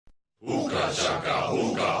Ooga chaka,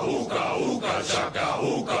 ooga, ooga, ooga chaka,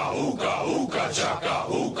 ooga, ooga, ooga chaka,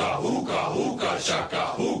 ooga, ooga, ooga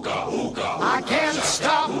chaka, ooga, ooga. I can't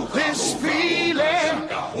stop this feeling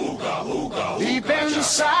deep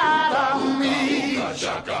inside of me.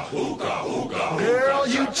 Girl,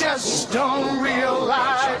 you just don't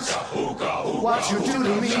realize what you do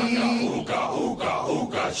to me.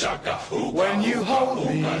 When you hold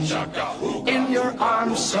me in your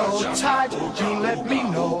arms so tight, you let me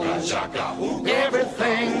know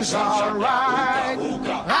everything's alright.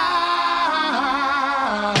 I'm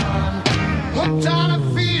hooked on a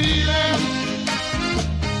feeling.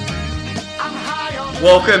 I'm high on.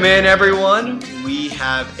 Welcome in, everyone. We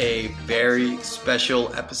have a very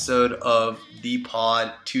special episode of The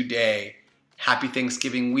Pod today. Happy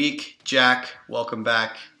Thanksgiving week. Jack, welcome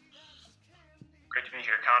back. Great to be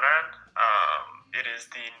here, Conrad. It is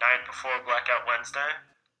the night before Blackout Wednesday,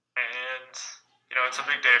 and, it's a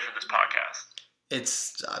big day for this podcast.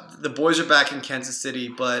 It's the boys are back in Kansas City,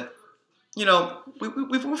 but,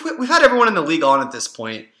 we've had everyone in the league on at this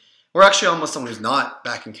point. We're actually almost someone who's not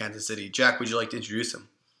back in Kansas City. Jack, would you like to introduce him?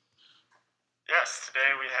 Yes,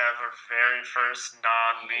 today we have our very first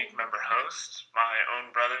non-league member host, my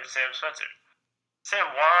own brother, Sam Spencer. Sam,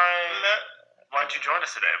 why'd you join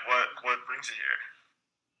us today? What brings you here?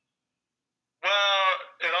 Well,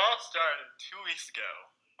 it all started 2 weeks ago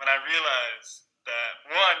when I realized that,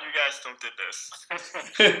 one, you guys still did this,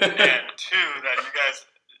 and two, that you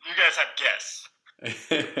guys had guests. And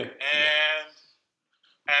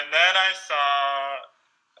then I saw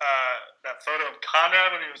that photo of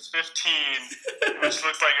Conrad when he was 15, which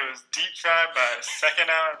looks like it was deep fried by a second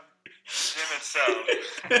hour gym itself.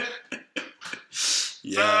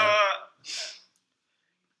 Yeah.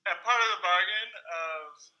 And part of the bargain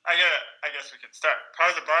of, I guess we can start. Part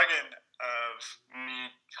of the bargain of me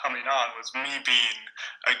coming on was me being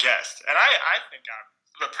a guest. And I think I'm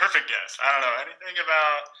the perfect guest. I don't know anything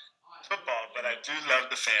about football, but I do love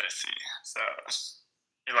the fantasy. So,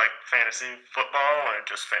 You like fantasy football or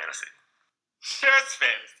just fantasy? just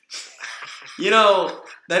fantasy.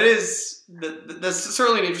 That's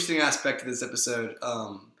certainly an interesting aspect of this episode.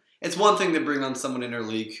 It's one thing to bring on someone in our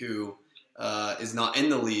league who is not in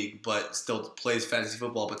the league but still plays fantasy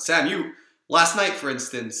football. But Sam, last night, for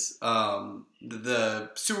instance,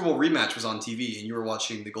 the Super Bowl rematch was on TV, and you were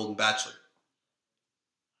watching The Golden Bachelor.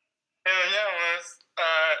 Yeah, it was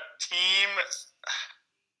team.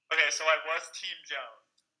 Okay, so I was Team Jones,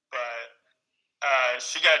 but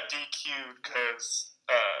she got DQ'd because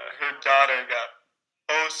her daughter got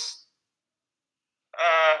post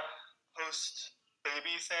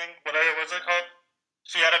baby thing. Whatever was it called?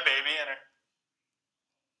 She had a baby in her.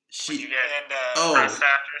 She. And Breast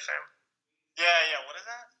after, Sam? yeah. What is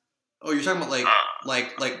that? Oh, you're talking about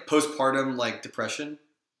like postpartum depression.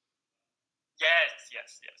 Yes.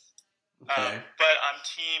 Okay. But I'm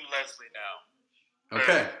Team Leslie now.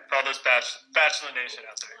 Okay. For all those Bachelor Nation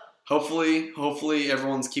out there. Hopefully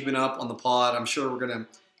everyone's keeping up on the pod. I'm sure we're gonna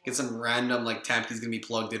get some random Tampke's gonna be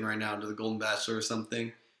plugged in right now into the Golden Bachelor or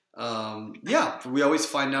something. We always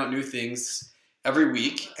find out new things every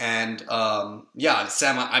week, and Sam,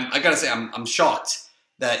 I gotta say I'm shocked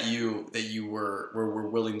that you were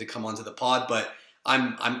willing to come onto the pod, but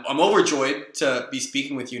I'm overjoyed to be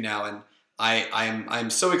speaking with you now, and I'm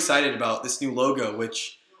so excited about this new logo,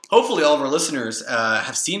 which hopefully all of our listeners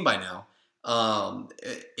have seen by now.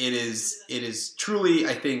 It is truly,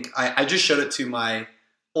 I think, I just showed it to my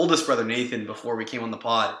oldest brother Nathan before we came on the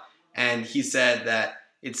pod, and he said that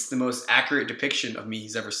it's the most accurate depiction of me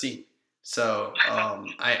he's ever seen. So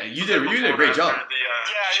you did a great job.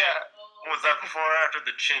 Was that before or after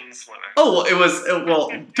the chin slimming? Oh, well, it was.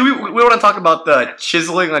 Do we want to talk about the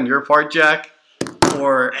chiseling on your part, Jack?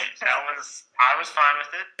 Or I was fine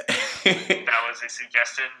with it. That was a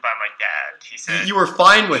suggestion by my dad. He said you were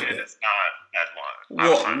fine with it. It's not that long.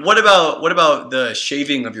 Well, what about the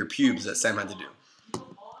shaving of your pubes that Sam had to do?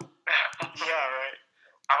 Yeah, right.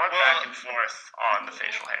 I went back and forth on the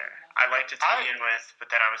facial hair. I liked it to begin with, but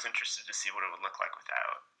then I was interested to see what it would look like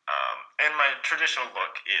without. And my traditional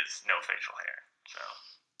look is no facial hair. So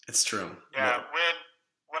it's true. Yeah,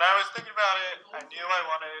 when I was thinking about it, I knew I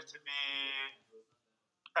wanted it to be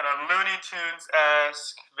kind of Looney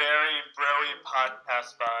Tunes-esque, very bro-y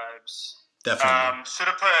podcast vibes. Definitely. Should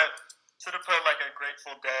have put like a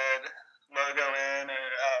Grateful Dead logo in,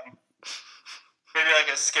 or maybe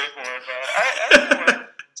like a skateboard. But I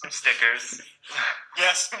some stickers.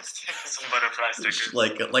 Yeah, some stickers. Some butterfly stickers.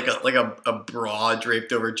 Like a bra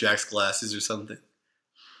draped over Jack's glasses or something.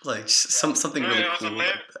 Something really cool like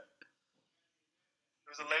that. It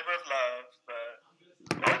was a labor of love, but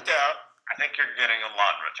it worked out. I think you're getting a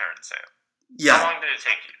lot in return, Sam. Yeah. How long did it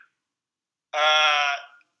take you?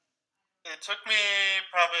 It took me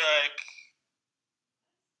probably like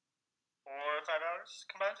 4 or 5 hours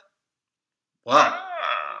combined. Wow.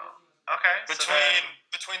 Oh, okay.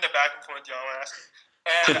 Between the back and forth y'all were asking,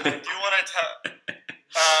 and I do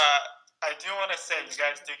want to say you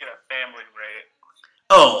guys did get a family rate.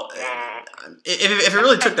 Oh, if it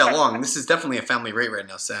really took that long, this is definitely a family rate right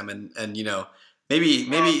now, Sam, and you know,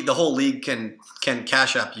 maybe the whole league can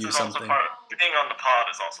cash app you something. Being on the pod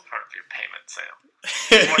is also part of your payment, Sam.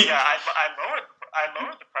 Well, yeah, I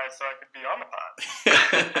lowered the price so I could be on the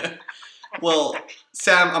pod. Well,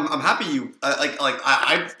 Sam, I'm happy you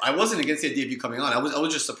I wasn't against the idea of you coming on. I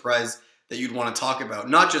was just surprised that you'd want to talk about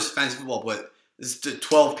not just fantasy football, but this is the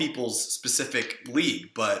 12 people's specific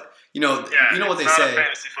league. But you know what they say. It's not a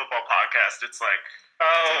fantasy football podcast. It's like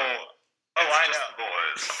I know. The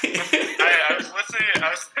boys. I was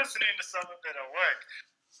listening to some of it at work,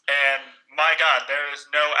 and my God, there is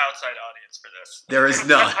no outside audience for this. There is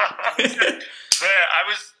not. I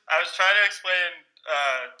was trying to explain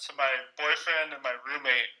to my boyfriend and my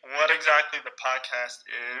roommate what exactly the podcast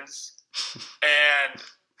is, and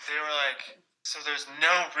they were like, so there's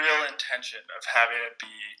no real intention of having it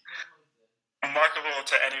be remarkable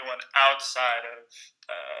to anyone outside of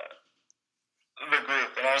the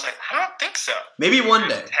group. And I was like, I don't think so. Maybe one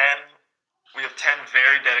day. We have 10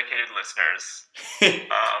 very dedicated listeners. Hey,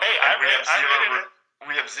 we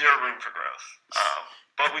have zero room for growth.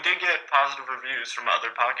 But we did get positive reviews from other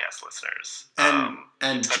podcast listeners. And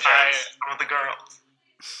such as some of the girls.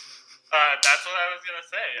 That's what I was going to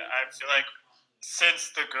say. I feel like since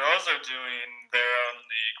the girls are doing their own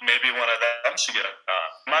league, maybe one of them should get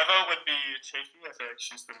my vote would be Chafee. I feel like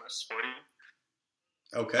she's the most sporty.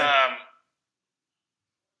 Okay.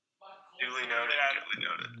 Duly noted.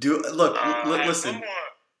 Listen.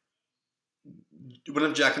 One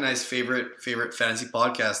of Jack and I's favorite fantasy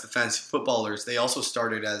podcasts, the Fantasy Footballers, they also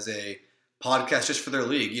started as a podcast just for their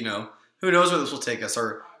league. You know, who knows where this will take us?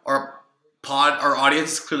 Our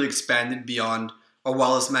audience has clearly expanded beyond our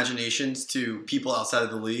wildest imaginations to people outside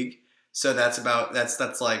of the league. So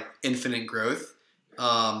that's like infinite growth.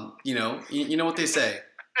 You know what they say.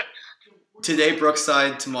 Today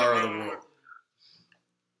Brookside, tomorrow the world.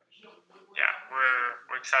 Yeah,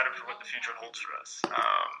 we're excited for what the future holds for us.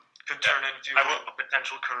 Could turn into a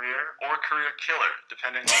potential career or career killer,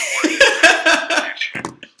 depending on what it is in the future.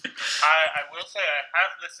 I will say I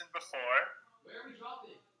have listened before.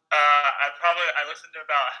 I listened to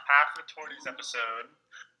about half of Torty's episode.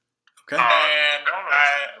 Okay. And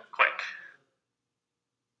quick.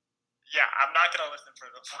 Yeah, I'm not gonna listen for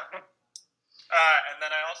the fun. And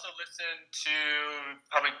then I also listened to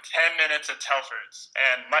probably 10 minutes of Telford's.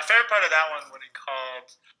 And my favorite part of that one when he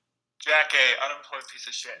called Jack a unemployed piece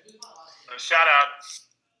of shit. So shout out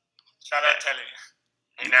Telly.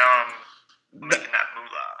 Hey, now I'm making that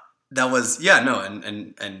moolah. That was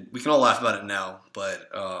and we can all laugh about it now, but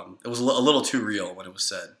it was a little too real when it was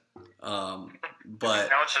said. But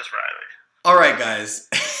now it's just Riley. All right, guys,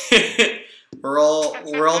 we're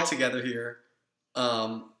all together here.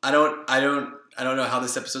 I don't know how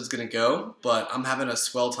this episode's gonna go, but I'm having a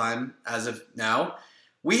swell time as of now.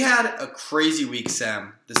 We had a crazy week,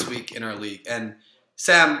 Sam, this week in our league. And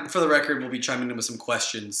Sam, for the record, will be chiming in with some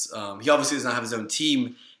questions. He obviously does not have his own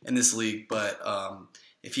team in this league, but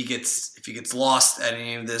if he gets lost at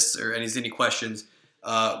any of this or any questions,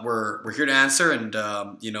 we're here to answer. And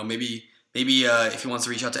maybe if he wants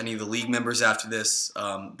to reach out to any of the league members after this,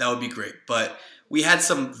 that would be great. But we had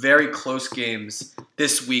some very close games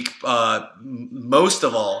this week, most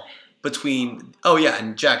of all.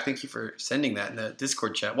 And Jack, thank you for sending that in the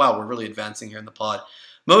Discord chat. Wow, we're really advancing here in the pod.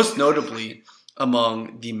 Most notably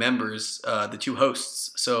among the members, the two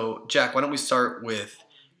hosts. So, Jack, why don't we start with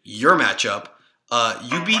your matchup?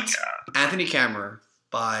 You beat Anthony Kammerer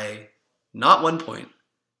by not 1 point,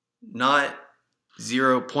 not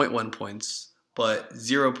 0.1 points, but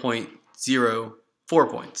 0.04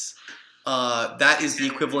 points. That is the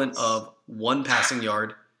equivalent of 1 passing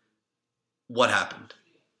yard. What happened?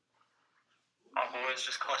 Our boys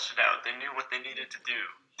just clutched it out. They knew what they needed to do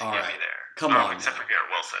to get me there. Come on. Except for Garrett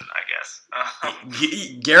Wilson, I guess.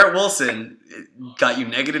 Garrett Wilson got you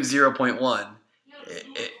negative 0.1. Look. I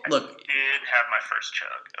did have my first chug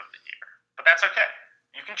of the year. But that's okay.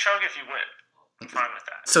 You can chug if you win. I'm fine with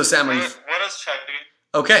that. So, Sam, what is chugging?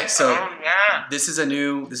 Okay, so this is a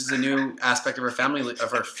new aspect of our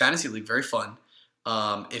fantasy league. Very fun.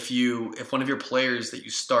 If one of your players that you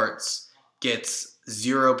starts gets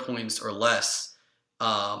 0 points or less,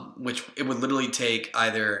 which it would literally take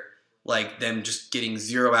either like them just getting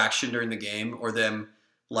 0 action during the game or them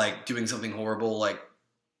like doing something horrible, like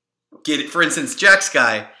for instance, Jack's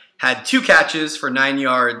guy had 2 catches for 9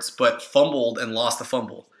 yards, but fumbled and lost the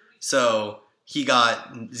fumble. So he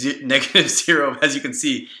got negative 0, as you can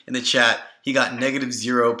see in the chat. He got negative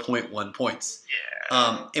 0.1 points.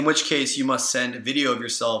 Yeah. In which case, you must send a video of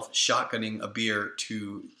yourself shotgunning a beer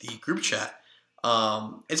to the group chat.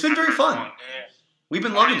 It's been very fun. Yeah. We've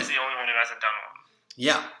been loving He's it. the only one who hasn't done one.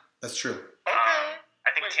 Yeah, that's true. Okay.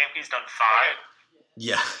 I think Tampy's done 5.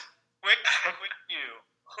 Yeah. Quick you.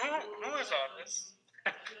 Who is on this?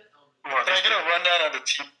 Well, Can I get a rundown of the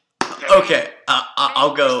team? Okay,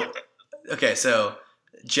 I'll go. Okay, so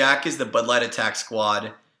Jack is the Bud Light Attack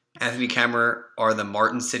Squad. Anthony Kammer are the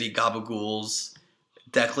Martin City Gabagools.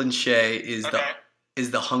 Declan Shea is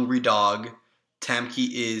the Hungry Dog. Tamke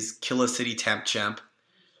is Killa City Tamp Champ.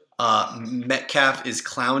 Metcalf is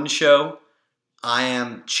Clown Show. I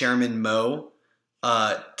am Chairman Mo.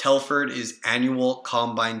 Telford is Annual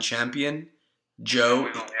Combine Champion. Joe.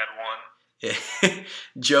 We've only had one.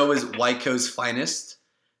 Joe is Wyco's Finest.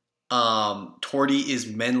 Torty is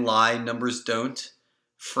Men Lie, Numbers Don't.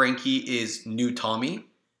 Frankie is New Tommy.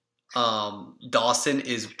 Dawson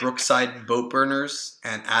is Brookside Boat Burners.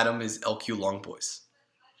 And Adam is LQ Long Boys.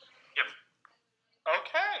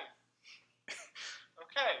 Okay.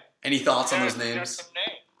 Any thoughts on Yeah, those we got names? some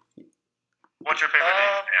names. What's your favorite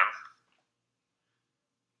name, Sam?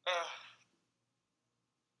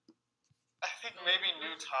 I think maybe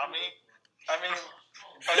New Tommy. I mean,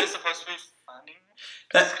 are they supposed to be funny?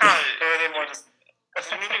 That- Or are they more just...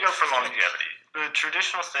 You need to go for longevity. The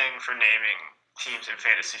traditional thing for naming teams in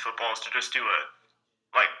fantasy football is to just do a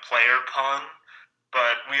player pun,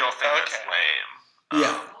 but we all think that's Okay. lame.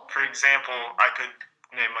 Yeah. For example, I could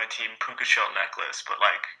name my team Puka Shell Necklace, but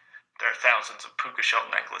there are thousands of Puka Shell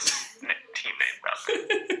Necklace team names out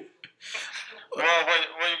there. Well,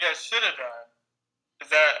 what you guys should have done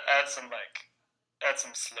is add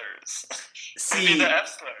some slurs. See, Maybe the F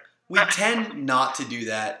slur. we tend not to do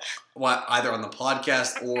that either on the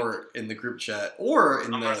podcast or in the group chat or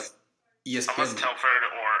in the Unless ESPN. Telford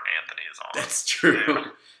or Anthony is on. That's true.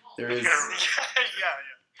 There is. yeah.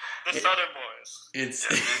 The Southern boys. It's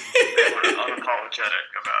They were unapologetic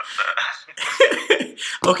about that.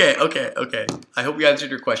 okay. I hope we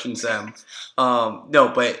answered your question, Sam.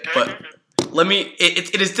 No, but let me.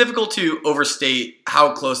 It is difficult to overstate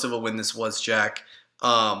how close of a win this was, Jack.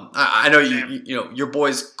 I know you know your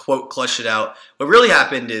boys quote clutched it out. What really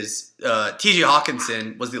happened is T.J.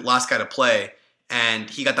 Hawkinson was the last guy to play, and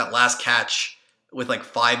he got that last catch with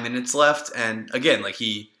 5 minutes left. And again,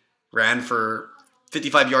 he ran for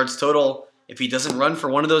 55 yards total. If he doesn't run for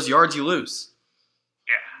one of those yards, you lose.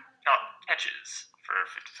 Yeah. Catches for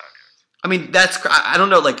 55 yards. I mean, I don't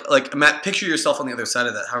know. Matt, picture yourself on the other side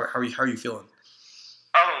of that. How are you feeling?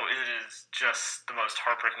 Oh, it is just the most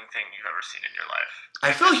heartbreaking thing you've ever seen in your life.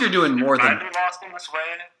 I feel like you're doing more If than. I'd lost in this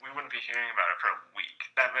way, we wouldn't be hearing about it for a week.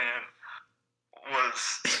 That man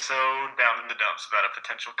was so down in the dumps about a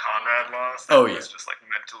potential Conrad loss. That he was just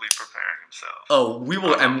mentally preparing himself. Oh, we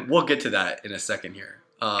will, and we'll get to that in a second here.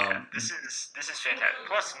 Yeah, this is fantastic.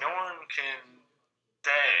 Plus, no one can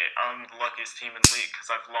say I'm the luckiest team in the league because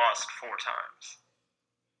I've lost 4 times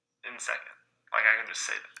in second. I can just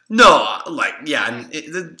say that. No,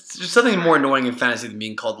 there's something more annoying in fantasy than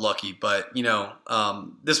being called lucky. But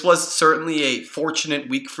this was certainly a fortunate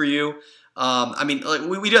week for you. I mean,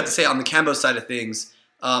 we do have to say on the Cambo side of things,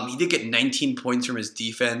 he did get 19 points from his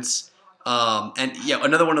defense. And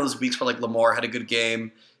another one of those weeks where Lamar had a good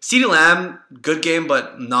game. CeeDee Lamb, good game,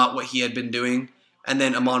 but not what he had been doing. And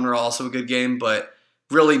then Amon-Ra also a good game, but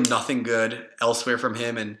really nothing good elsewhere from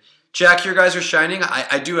him. And Jack, your guys are shining.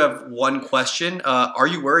 I do have one question. Are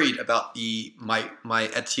you worried about my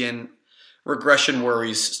Etienne regression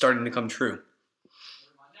worries starting to come true?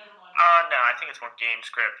 No, I think it's more game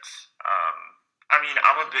script. I mean,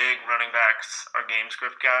 I'm a big running backs are game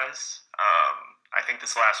script guys. I think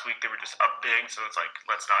this last week they were just up big, so it's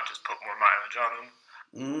let's not just put more mileage on them.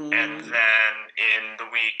 And then in the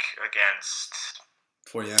week against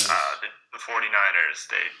 49ers. The 49ers,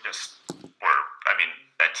 they just were, I mean,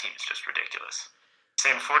 that team's just ridiculous.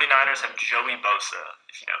 Same 49ers have Joey Bosa,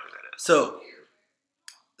 if you know who that is. So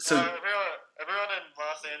everyone in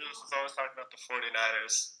Los Angeles is always talking about the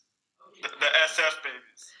 49ers. The SF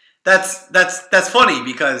babies. That's funny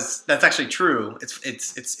because that's actually true.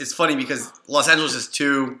 It's funny because Los Angeles has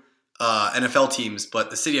 2 NFL teams, but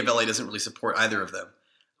the city of LA doesn't really support either of them.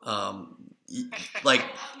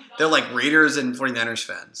 They're Raiders and 49ers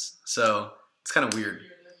fans, so it's kind of weird.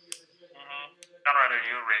 Conrad, are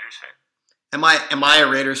you a Raiders fan? Am I a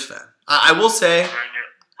Raiders fan? I will say. Ever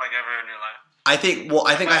in your life? I think. Well,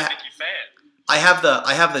 I think I think you fan. I have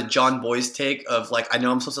the John Boy's take of like I know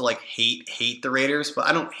I'm supposed to like hate the Raiders, but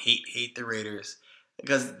I don't hate the Raiders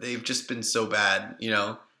because they've just been so bad. You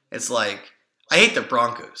know, it's like I hate the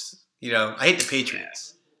Broncos. You know, I hate the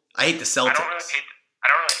Patriots. I hate the Celtics. I don't really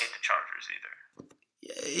hate the Chargers either.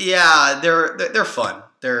 Yeah, they're fun.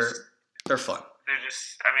 They're fun. They're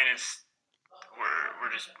just. I mean, it's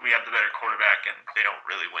we have the better quarterback, and they don't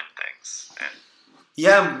really win things. And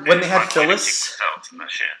yeah, when they had Phyllis,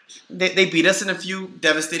 they beat us in a few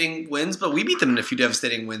devastating wins, but we beat them in a few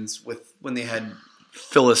devastating wins when they had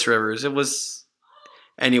Phyllis Rivers. It was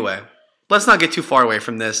anyway. Let's not get too far away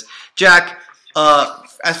from this, Jack.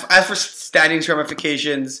 As for standings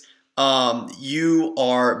ramifications, you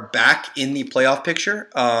are back in the playoff picture.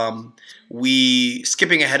 We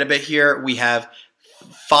skipping ahead a bit here. We have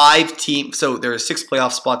 5 teams. So there are 6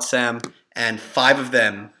 playoff spots, Sam, and 5 of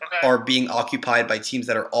them are being occupied by teams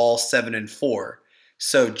that are all 7-4.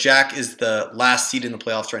 So Jack is the last seed in the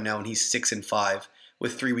playoffs right now, and he's 6-5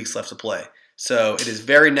 with 3 weeks left to play. So it is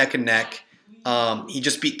very neck and neck. He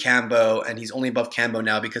just beat Cambo, and he's only above Cambo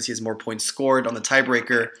now because he has more points scored on the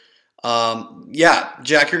tiebreaker. Yeah,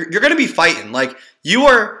 Jack, you're going to be fighting. Like you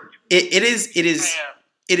are. It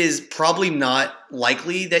is probably not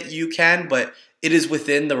likely that you can, but it is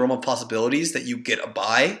within the realm of possibilities that you get a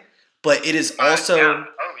bye. But it is also.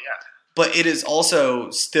 But it is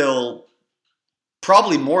also still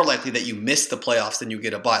probably more likely that you miss the playoffs than you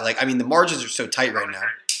get a bye. Like I mean, the margins are so tight right now.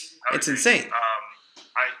 It's insane.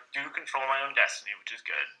 I do control my own destiny, which is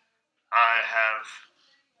good. I have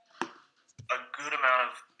a good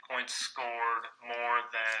amount of points scored, more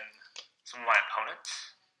than some of my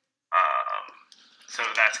opponents. So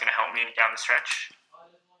that's going to help me down the stretch.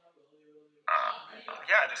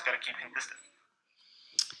 Yeah, I just got to keep consistent.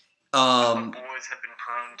 What the boys have been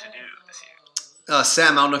prone to do this year.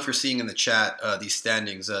 Sam, I don't know if you're seeing in the chat these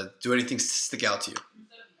standings. Do anything stick out to you?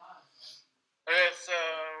 Okay, so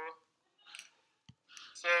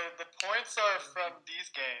the points are from these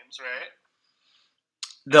games, right?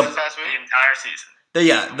 The entire season.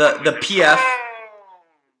 The PF.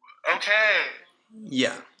 Oh, okay.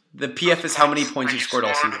 Yeah, the PF is how many points you scored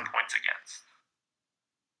all season. Points against.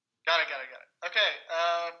 Got it. Okay,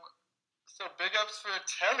 so big ups for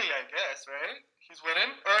Telly, I guess, right? He's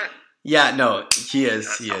winning? Yeah, no, he is.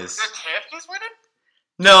 So Tampa's winning?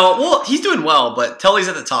 No, well, he's doing well, but Telly's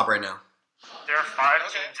at the top right now. There are 5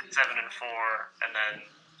 teams at 7-4, and then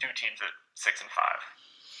 2 teams at 6-5.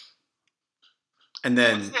 And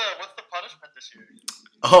then what's the punishment this year?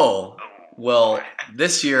 Oh, well,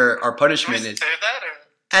 this year our punishment is. Say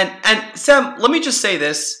that and Sam, let me just say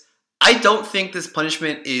this. I don't think this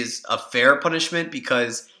punishment is a fair punishment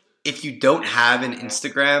because if you don't have an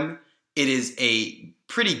Instagram, it is a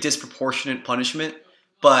pretty disproportionate punishment.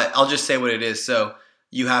 But I'll just say what it is. So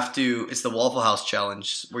you have to. It's the Waffle House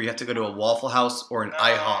challenge where you have to go to a Waffle House or an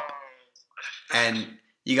IHOP, and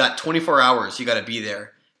you got 24 hours. You got to be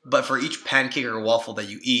there. But for each pancake or waffle that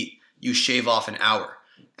you eat, you shave off an hour.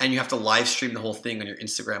 And you have to live stream the whole thing on your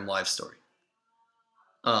Instagram live story.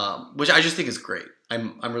 Which I just think is great.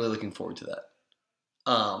 I'm really looking forward to that.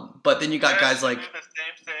 But then you got guys like... do the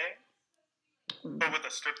same thing, but with a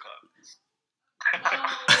strip club.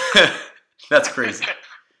 That's crazy.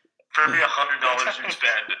 For every $100 you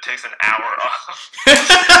spend, it takes an hour off.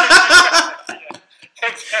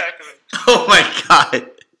 Exactly. Oh my god.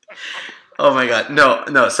 Oh my god.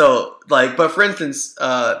 No. So, like, but for instance,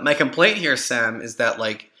 my complaint here, Sam, is that,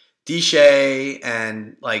 like, Deshay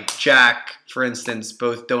and, like, Jack, for instance,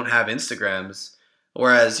 both don't have Instagrams.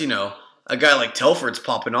 Whereas, you know, a guy like Telford's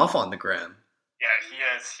popping off on the gram. Yeah, he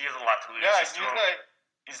has a lot to lose. Yeah,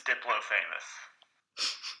 he's Diplo famous.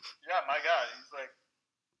 Yeah, my God. He's like...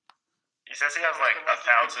 He says he has, like,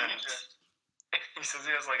 1,000... He says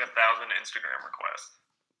he has, like, 1,000 Instagram requests.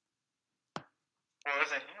 Well,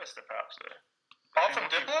 isn't he Mr. Popstar? All from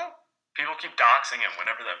Diplo? People keep doxing him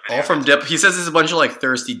whenever that video. All from Dip. He says there's a bunch of like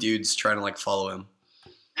thirsty dudes trying to like follow him.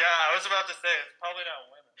 Yeah, I was about to say it's probably not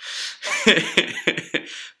women.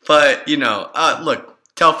 But you know, look,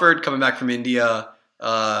 Telford coming back from India,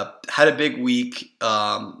 had a big week.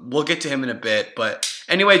 We'll get to him in a bit, but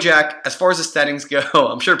anyway, Jack. As far as the standings go,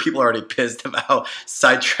 I'm sure people are already pissed about how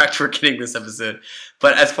sidetracked we're getting this episode.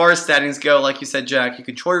 But as far as standings go, like you said, Jack, you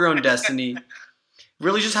control your own destiny.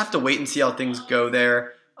 Really, just have to wait and see how things go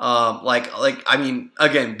there. I mean,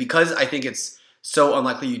 again, because I think it's so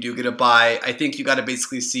unlikely you do get a bye, I think you got to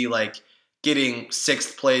basically see like getting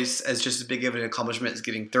 6th place as just as big of an accomplishment as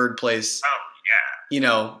getting 3rd place. Oh yeah. You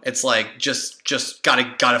know, it's like just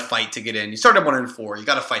gotta fight to get in. You started 1-4, you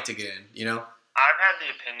gotta fight to get in. You know. I've had the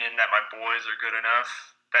opinion that my boys are good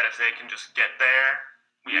enough that if they can just get there,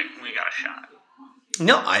 we got a shot.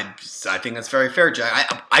 No, I think that's very fair,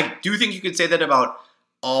 Jack. I do think you could say that about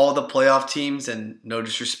all the playoff teams, and no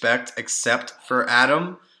disrespect, except for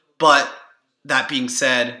Adam. But that being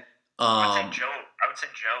said, I would say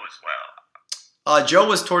Joe as well. Joe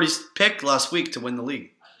was Torty's pick last week to win the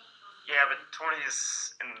league. Yeah, but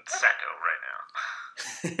Torty's in Secco right now.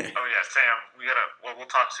 Oh yeah, Sam, we'll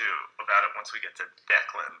talk to you about it once we get to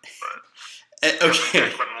Declan, but Okay.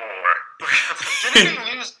 Declan more. Didn't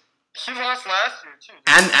he lose? He lost last year too.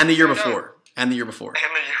 And the year before. And the year before.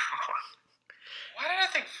 And the year before. Why did I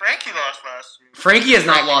think Frankie lost last year? Frankie has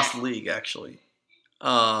not lost the league, actually. But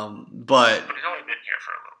he's only been here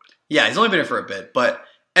for a little bit. yeah, he's only been here for a bit. But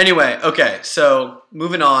anyway, okay, so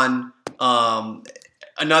moving on.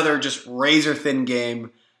 Another just razor thin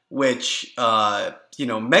game, which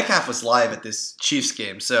Metcalf was live at this Chiefs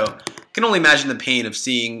game, so I can only imagine the pain of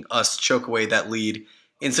seeing us choke away that lead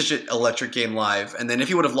in such an electric game live. And then if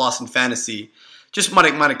he would have lost in fantasy, just might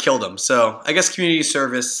have killed him. So I guess community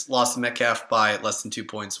service lost to Metcalf by less than 2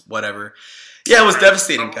 points, whatever. Yeah, it was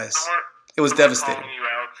devastating, guys. It was devastating. Calling you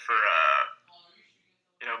out for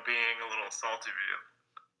being a little salty with you.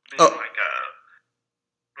 Being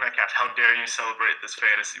Metcalf, how dare you celebrate this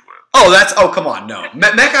fantasy win? Come on, no.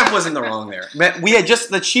 Metcalf was in the wrong there.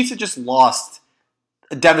 The Chiefs had just lost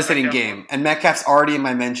a devastating game, and Metcalf's already in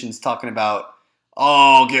my mentions talking about,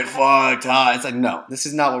 get fucked. It's like, no, this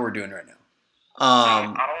is not what we're doing right now. I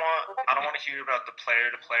don't want to hear about the player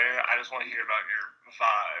to player. I just want to hear about your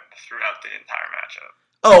vibe throughout the entire matchup.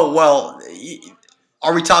 Oh, well,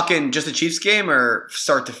 are we talking just the Chiefs game or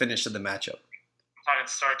start to finish of the matchup? I'm talking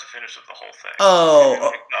start to finish of the whole thing.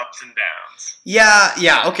 Oh, ups and downs.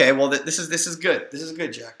 Yeah. Okay. Well, this is good. This is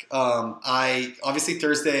good, Jack. I obviously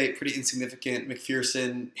Thursday pretty insignificant.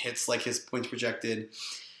 McPherson hits like his points projected.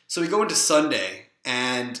 So we go into Sunday,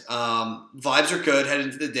 and vibes are good heading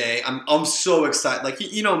into the day. I'm so excited. Like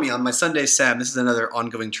you know me on my Sunday, Sam. This is another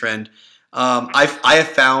ongoing trend. I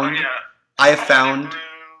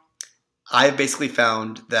have basically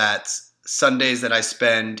found that Sundays that I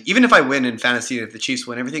spend, even if I win in fantasy, if the Chiefs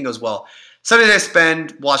win, everything goes well. Sundays I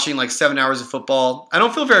spend watching like 7 hours of football. I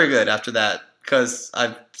don't feel very good after that because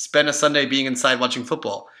I've spent a Sunday being inside watching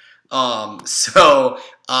football. So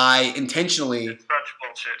I intentionally. It's such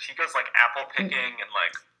bullshit. He goes like apple picking and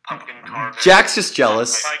like pumpkin carving. Jack's just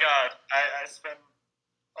jealous. Oh my God, I spend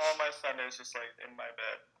all my Sundays just like in my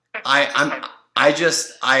bed. I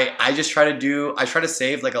just try to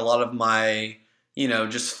save like a lot of my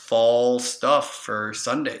just fall stuff for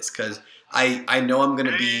Sundays because I know I'm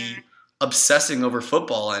gonna be obsessing over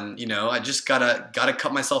football and I just gotta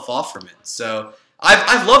cut myself off from it. So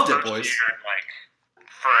I've loved it, boys.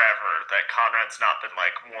 Forever that Conrad's not been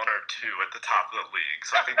like 1 or 2 at the top of the league,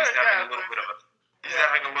 so I think he's having a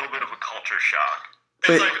little bit of a culture shock.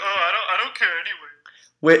 It's like, I don't care anyway.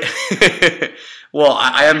 Wait, well,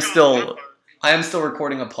 I am still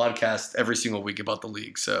recording a podcast every single week about the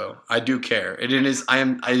league, so I do care. It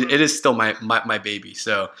is still my baby.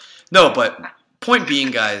 So no, but point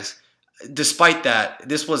being, guys, despite that,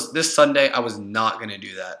 this Sunday I was not gonna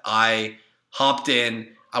do that. I hopped in.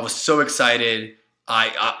 I was so excited.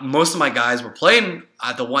 Most of my guys were playing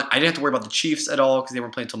at the one. I didn't have to worry about the Chiefs at all because they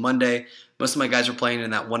weren't playing until Monday. Most of my guys were playing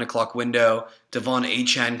in that 1 o'clock window. Devon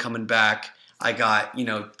Achane coming back. I got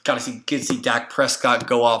to see Dak Prescott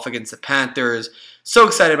go off against the Panthers. So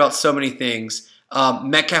excited about so many things.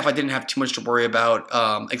 Metcalf, I didn't have too much to worry about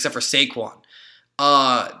except for Saquon.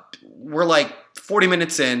 We're like 40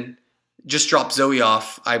 minutes in. Just dropped Zoe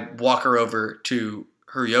off. I walk her over to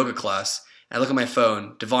her yoga class. I look at my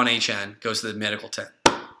phone. Devon Achane goes to the medical tent.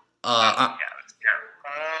 Sam,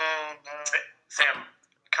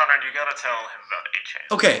 Conrad, you gotta tell him about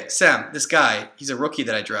Achane. Okay, Sam, this guy, he's a rookie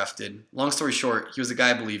that I drafted. Long story short, he was a guy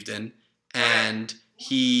I believed in, and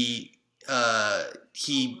he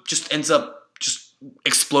just ends up just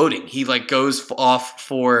exploding. He like goes off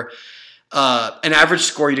for an average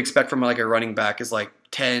score you'd expect from like a running back is like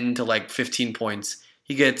 10 to like 15 points.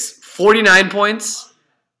 He gets 49 points.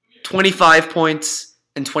 25 points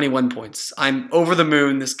and 21 points. I'm over the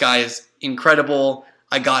moon. This guy is incredible.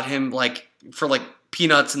 I got him for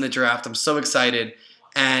peanuts in the draft. I'm so excited.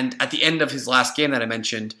 And at the end of his last game that I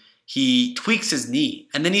mentioned, he tweaks his knee.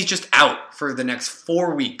 And then he's just out for the next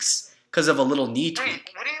 4 weeks because of a little knee tweak.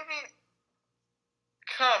 Wait, what do you mean?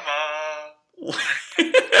 Come on.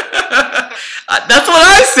 That's what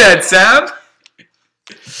I said, Sam.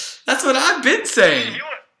 That's what I've been saying.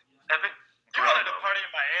 You wanted to party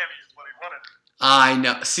in Miami is what he wanted. I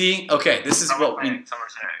know. See? Okay, this is what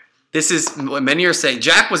many are saying.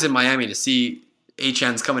 Jack was in Miami to see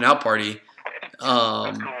Achane's coming out party. It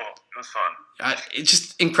was cool. It was fun. It's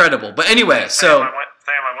just incredible. But anyway, Sam, I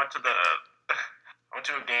went to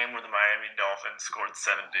a game where the Miami Dolphins scored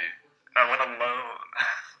 70. I went alone.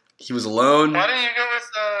 He was alone. Why didn't you go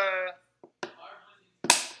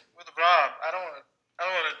with Rob? I don't want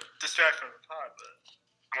to distract from the pod, but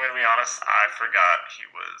I'm gonna be honest. I forgot he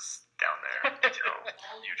was down there until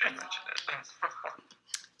you just mentioned it.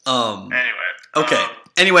 Anyway. Okay.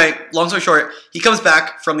 Anyway, long story short, he comes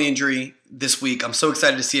back from the injury this week. I'm so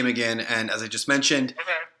excited to see him again. And as I just mentioned,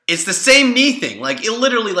 it's the same knee thing. Like it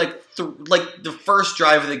literally, like the first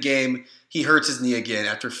drive of the game, he hurts his knee again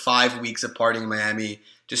after 5 weeks of partying in Miami,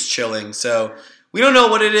 just chilling. So we don't know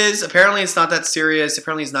what it is. Apparently, it's not that serious.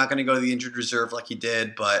 Apparently, he's not going to go to the injured reserve like he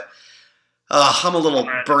did. But I'm a little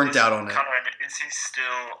burnt out on it. Conrad, is he still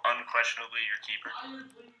unquestionably your keeper?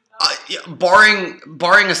 Yeah,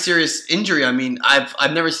 barring a serious injury, I mean,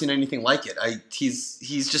 I've never seen anything like it.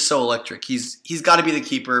 He's just so electric. He's got to be the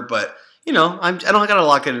keeper, but I don't got to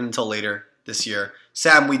lock it in until later this year.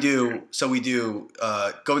 Sam, we do.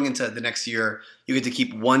 Going into the next year, you get to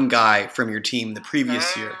keep one guy from your team the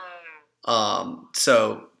previous year.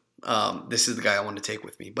 This is the guy I want to take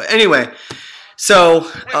with me. But anyway, so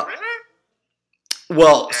really?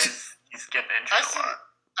 Well, he's getting injured a lot.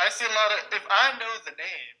 I see a lot of. If I know the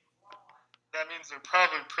name, that means they're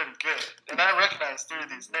probably pretty good. And I recognize 3 of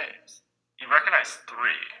these names. You recognize 3?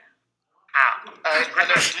 How? I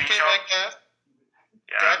know DK Metcalf,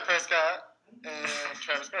 Yeah. Dak Prescott, and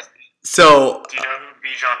Travis Kelce. So Do you know who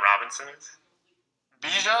Bijan Robinson is?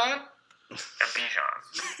 Bijan? Bijan.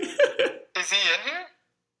 Is he in here?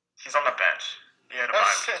 He's on the bench. He had a bye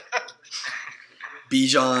week.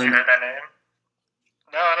 Bijan. You heard that name?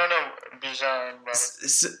 No, I don't know Bijan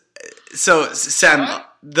Robinson. So Sam,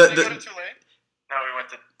 Did he go to Tulane? No, we went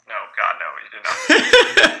to. No, God, no, we did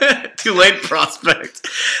not. Tulane prospect.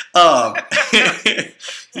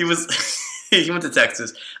 He went to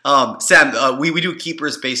Texas. Sam, we do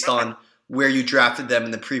keepers based on where you drafted them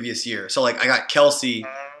in the previous year. So like I got Kelce,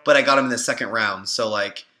 but I got him in the second round. So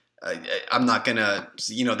like I'm not gonna,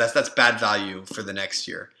 that's bad value for the next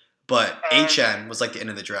year. But HN was like the end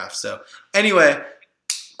of the draft. So anyway,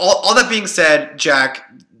 all that being said,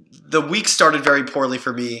 Jack, the week started very poorly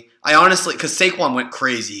for me. I honestly, because Saquon went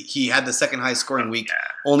crazy. He had the second highest scoring week,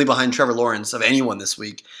 only behind Trevor Lawrence of anyone this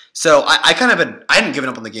week. So I hadn't given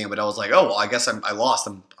up on the game, but I was like, oh well, I guess I lost.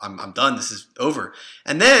 I'm done. This is over.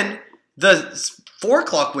 And then the 4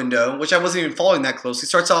 o'clock window, which I wasn't even following that closely,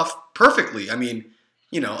 starts off perfectly. I mean,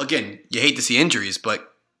 again, you hate to see injuries,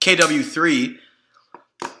 but KW3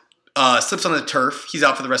 slips on the turf. He's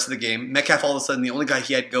out for the rest of the game. Metcalf, all of a sudden, the only guy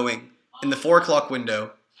he had going in the 4 o'clock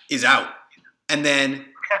window, is out. And then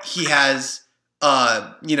he has,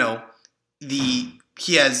 my guy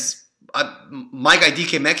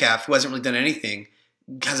DK Metcalf, who hasn't really done anything,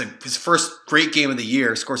 has his first great game of the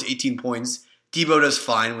year, scores 18 points. Debo does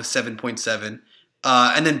fine with 7.7.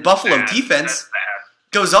 And then Buffalo defense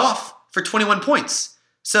goes off for 21 points.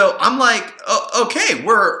 So I'm like, oh, okay,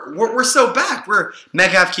 we're so back.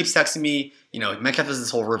 Metcalf keeps texting me. Metcalf does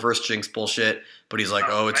this whole reverse jinx bullshit, but he's like,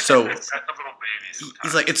 oh, it's so.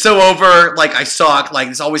 He's like, it's so over. Like I suck. Like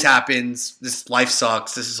this always happens. This life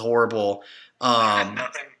sucks. This is horrible. There's nothing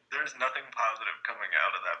positive coming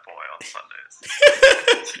out of that boy on Sundays.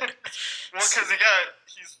 Well, because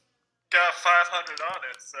he's got 500 on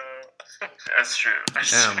it, so that's true.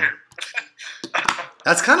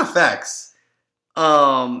 That's kind of facts.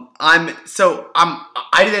 I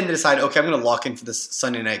then decide, okay, I'm going to lock in for this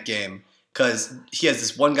Sunday night game because he has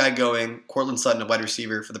this one guy going, Cortland Sutton, a wide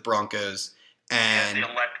receiver for the Broncos, and the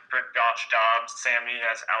electric Josh Dobbs. Sammy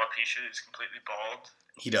has alopecia; he's completely bald.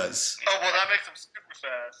 He does. Oh well, that makes him super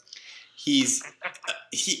fast.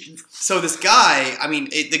 So this guy, I mean,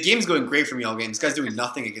 the game's going great for me all game. This guy's doing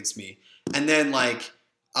nothing against me, and then like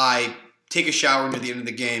I take a shower near the end of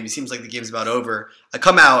the game. It seems like the game's about over. I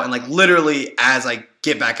come out and like literally as I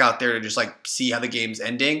get back out there to just like see how the game's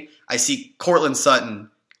ending, I see Cortland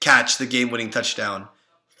Sutton catch the game-winning touchdown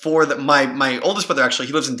for my oldest brother. Actually,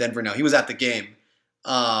 he lives in Denver now. He was at the game,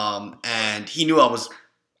 and he knew I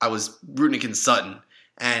was rooting against Sutton,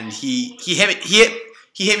 and he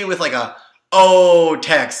hit me with like a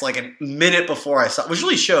text like a minute before I saw, which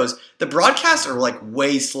really shows the broadcasts are like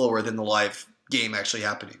way slower than the live game actually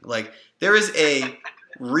happening. Like there is a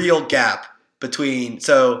real gap between.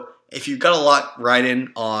 So if you've got a lot riding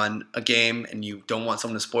on a game and you don't want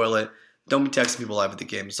someone to spoil it, don't be texting people live at the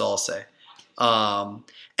game. That's all I'll say.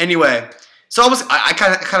 Anyway, so I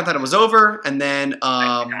kind of thought it was over, and then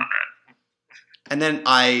I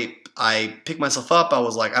picked myself up. I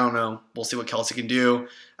was like, I don't know. We'll see what Kelce can do.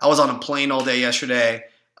 I was on a plane all day yesterday.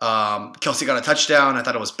 Kelce got a touchdown. I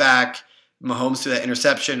thought it was back. Mahomes threw that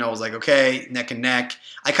interception. I was like, okay, neck and neck.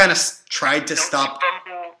 I kind of tried to stop.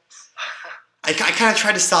 I kind of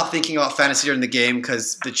tried to stop thinking about fantasy during the game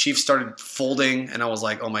because the Chiefs started folding, and I was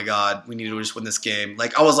like, oh my god, we need to just win this game.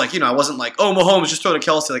 Like I was like, I wasn't like, oh Mahomes, just throw to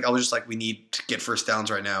Kelsey. Like I was just like, we need to get first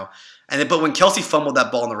downs right now. But when Kelsey fumbled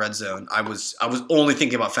that ball in the red zone, I was only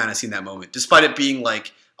thinking about fantasy in that moment, despite it being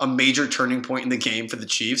like a major turning point in the game for the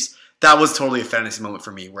Chiefs. That was totally a fantasy moment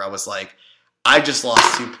for me, where I was like, I just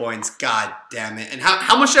lost 2 points. God damn it! And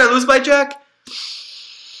how much did I lose by, Jack?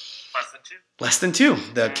 Less than 2. Less than 2.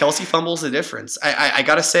 The Kelsey fumble's the difference. I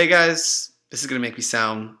gotta say, guys, this is gonna make me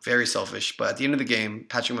sound very selfish, but at the end of the game,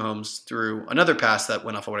 Patrick Mahomes threw another pass that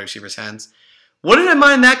went off a wide receiver's hands. Wouldn't have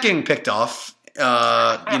mind that getting picked off.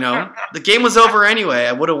 The game was over anyway.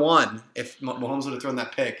 I would have won if Mahomes would have thrown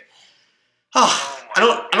that pick. I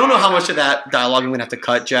don't know how much of that dialogue I'm gonna have to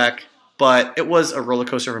cut, Jack, but it was a roller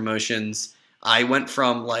coaster of emotions. I went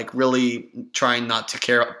from like really trying not to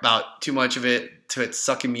care about too much of it to it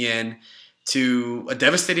sucking me in to a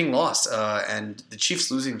devastating loss, and the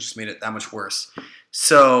Chiefs losing just made it that much worse.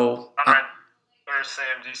 So, Sam,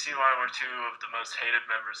 do you see why we're 2 of the most hated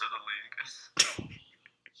members of the league?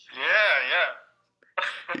 Yeah.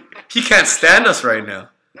 He can't stand us right now.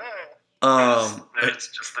 It's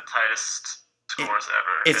just the tightest scores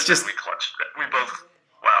ever. It's just we clutched it. We both.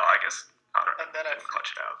 Well, I guess Connor. And then I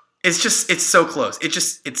clutched it out. It's so close.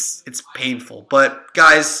 It's painful. But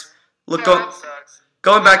guys, look, That sucks.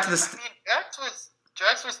 going back to this. I mean,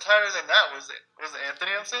 Jax was tighter than that. Was it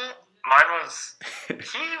Anthony upset? Mine was.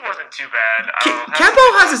 He wasn't too bad.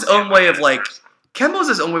 Kembo has his own way of like. Kembo's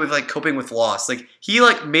his own way of like coping with loss. Like he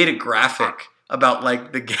like made a graphic about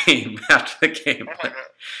like the game after the game. Oh my god.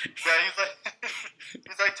 Yeah,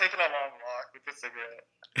 he's like taking a long walk with a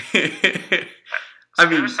cigarette. I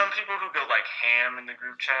mean, there are some people who go like ham in the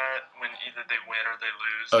group chat when either they win or they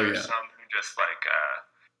lose. Oh, There's yeah. some who just like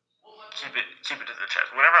keep it to the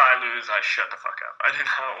chest. Whenever I lose, I shut the fuck up. I do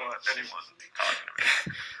not want anyone talking to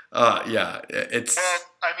me. yeah, it's. Well,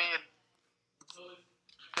 I mean,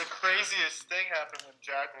 the craziest thing happened when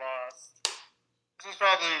Jack lost. This was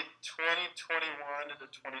probably 2021 into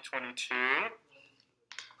 2022.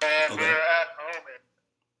 And we were at home, and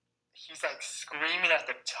he's like screaming at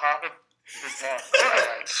the top of his lungs.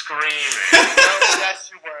 Like, Screaming. no, yes,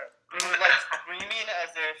 you were. You were like screaming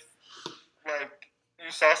as if like you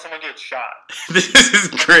saw someone get shot. This is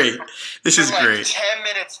great. This is For, like, great. 10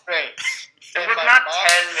 minutes straight. It And was my not mom-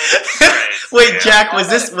 10 minutes straight. Wait, Yeah. Jack, Mom was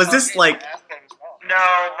had this to was come this in like and ask what was wrong. No,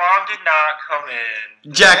 Mom did not come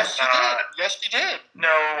in. Jack? Yes, she did. Yes, she did. No,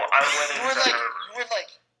 I went You were into like, her. you were like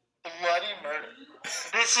bloody murder.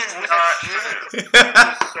 This is It was not like, true. It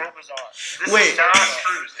was so bizarre. This Wait. is not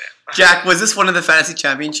true, Sam. Jack, was this one of the fantasy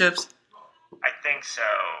championships? I think so.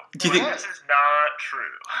 Do you think- This is not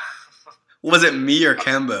true. Was it me or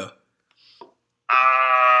Kembo?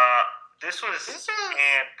 This was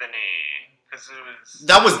Anthony. Because it was.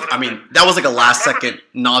 That was like a last second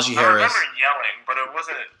Najee I Harris. remember yelling, but it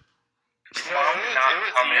wasn't. No, Mom did not it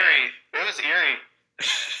was come in. eerie. It was eerie.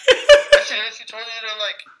 She told you to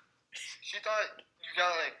like. She thought you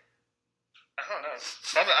got like. I don't know.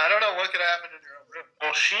 I don't know what could happen in your own room.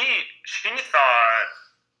 Well, she thought,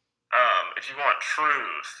 if you want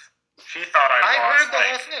truth, she thought I I heard lost the like.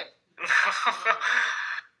 whole thing.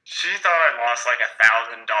 She thought I lost like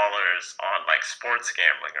 $1,000 on like sports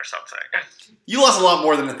gambling or something. You lost a lot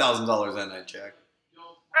more than $1,000 that night, Jack.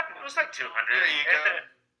 It was like 200. There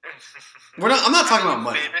you go. I'm not talking about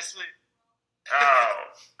money. Famously, Oh,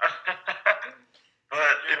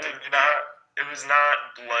 but it was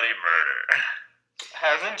not bloody murder.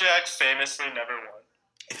 hasn't Jack famously never won?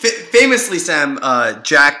 Famously, Sam,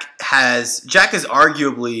 Jack is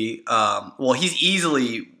arguably, he's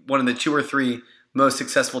easily one of the 2 or 3 most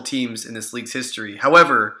successful teams in this league's history.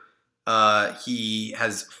 However, he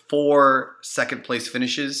has 4 second place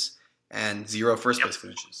finishes and 0 first place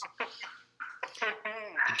finishes.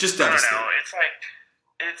 Just I don't devastating. know. It's like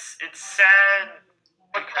it's sad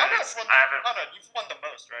But because Conrad I haven't. Conrad, you've won the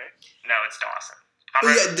most, right? No, it's Dawson. Oh,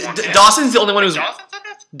 yeah, Dawson's the only one who's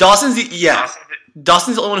Dawson's in this?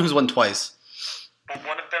 Dawson's the only one who's won twice. But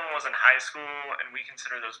one of them was in high school, and we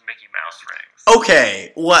consider those Mickey Mouse rings.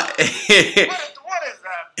 Okay, what? What is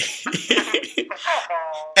that?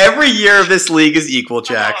 Every year of this league is equal,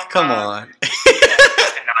 Jack. Come on. You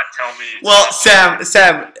cannot tell me. Well,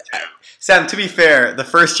 Sam. To be fair, the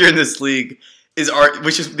first year in this league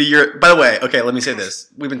which is the year. By the way, okay, let me say this: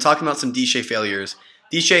 we've been talking about some Deshae failures.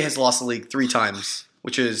 Deshae has lost the league 3 times,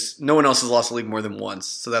 which is no one else has lost the league more than once.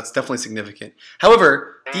 So that's definitely significant.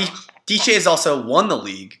 However, Deshae has also won the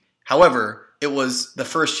league. However, it was the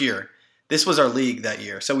first year. this was our league that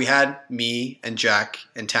year. So we had me and Jack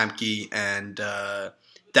and Tamke and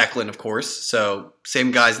Declan, of course. So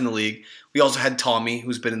same guys in the league. We also had Tommy,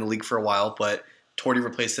 who's been in the league for a while, but Torty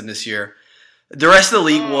replaced him this year. The rest of the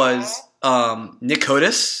league was Nick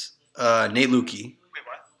Hodis, Nate Lukey, Wait,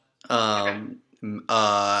 what?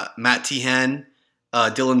 Matt Tehan,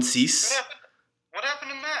 Dylan Cease. What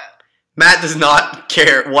happened to Matt? Matt does not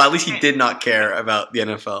care. Well, at least he did not care about the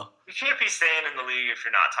NFL. You can't be staying in the league if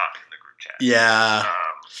you're not talking in the group chat. Yeah,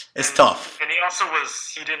 it's tough. And he also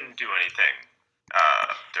he didn't do anything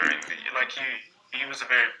during the, like, he was a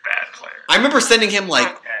very bad player. I remember sending him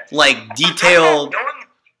like detailed.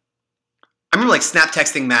 I remember like snap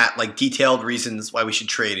texting Matt like detailed reasons why we should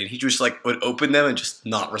trade, and he just like would open them and just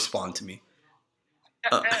not respond to me.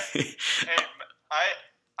 Hey,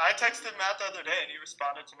 I texted Matt the other day, and he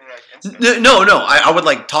responded to me like instantly. No. I would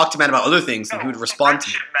like talk to Matt about other things, and he would respond to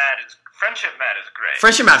me. Friendship Matt is great.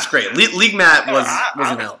 Friendship Matt's great. League Matt was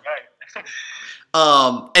an hell.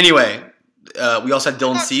 Right. Anyway, we also had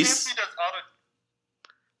Dylan Cease.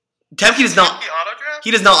 Temke does not.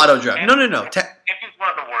 He does not auto draft. No. He's one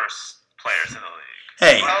of the worst players in the league.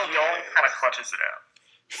 Hey. Well, he only kind of clutches it out.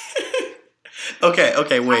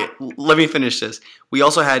 Okay, wait. Let me finish this. We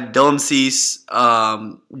also had Dylan Cease.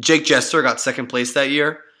 Jake Jester got second place that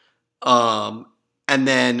year. And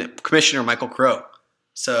then Commissioner Michael Crow.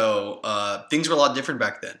 So things were a lot different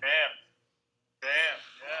back then. Damn,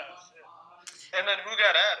 yeah. And then who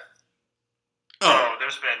got added? Oh,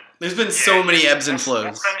 there's been so many ebbs and flows.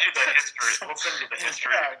 We'll send you the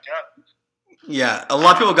history. Yeah, a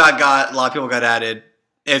lot of people got a lot of people got added.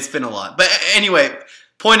 It's been a lot. But anyway,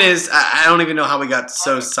 point is, I don't even know how we got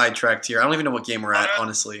so sidetracked here. I don't even know what game we're at,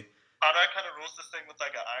 honestly. How do I kind of rules this thing with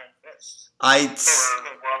like an iron fist?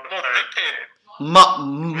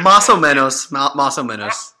 Más o menos. No,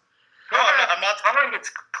 I'm not. I think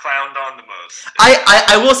it's clowned on the most.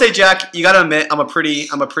 I will say, Jack, you got to admit, I'm a pretty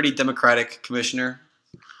democratic commissioner.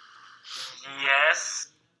 Yes.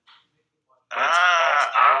 It's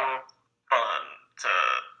also fun to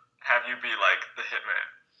have you be like the hitman.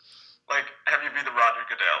 Like, have you be the Roger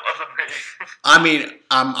Goodell of the league. I mean,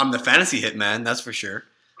 I'm the fantasy hitman, that's for sure.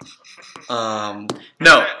 No.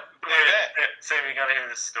 Sam, you gotta hear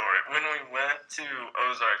this story. When we went to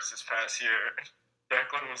Ozarks this past year,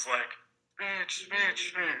 Declan was like,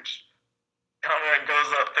 speech. Conrad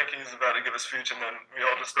goes up thinking he's about to give a speech, and then we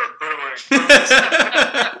all just start booing.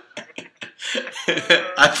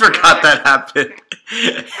 I forgot that happened.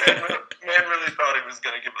 Man really thought he was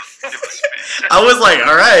gonna give a speech. I was like,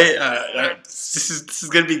 all right, this is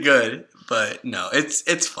gonna be good, but no,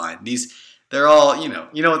 it's fine. They're all, you know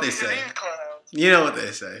what they say. You know what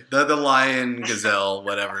they say. The lion, gazelle,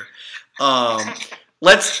 whatever.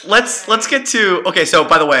 Let's get to, okay, so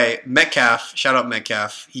by the way, Metcalf, shout out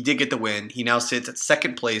Metcalf. He did get the win. He now sits at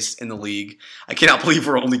second place in the league. I cannot believe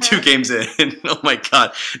we're only 2 games in. Oh my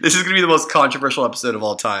god. This is going to be the most controversial episode of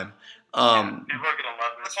all time. People are going to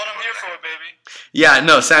love this. That's what I'm here for, baby. Yeah,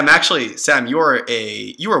 no, Sam, you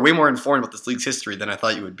are way more informed about this league's history than I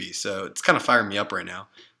thought you would be. So it's kind of firing me up right now.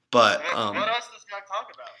 But What else does Matt talk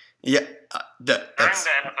about? yeah, During that's the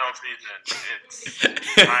NFL season,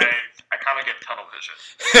 I kind of get tunnel vision.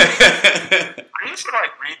 I used to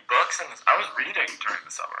read books, and I was reading during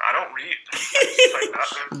the summer. I don't read.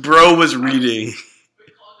 Just, Bro was reading.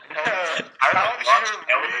 I watch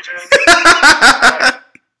television.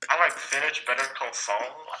 I finish Better Call Saul.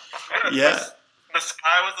 Yeah. The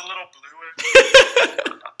sky was a little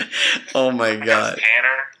bluer. Oh my god.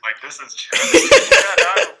 Tanner, this is chill.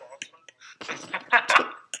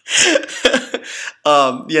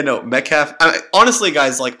 Metcalf. Honestly,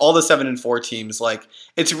 guys, all the 7-4 teams,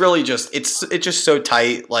 it's really just it's just so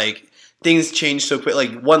tight. Things change so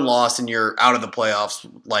quick. One loss and you're out of the playoffs.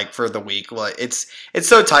 For the week. It's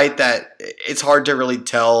so tight that it's hard to really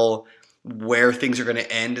tell where things are going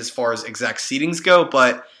to end as far as exact seedings go.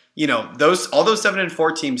 But all those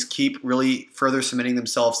 7-4 teams keep really further cementing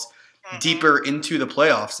themselves deeper into the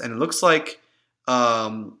playoffs, and it looks like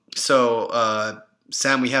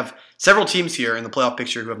Sam, we have several teams here in the playoff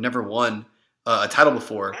picture who have never won a title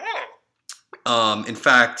before. In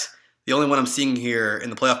fact, the only one I'm seeing here in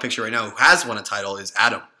the playoff picture right now who has won a title is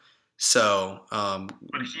Adam. So, but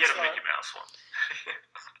he had a Mickey Mouse one.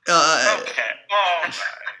 Okay. Oh,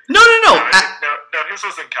 No. No, his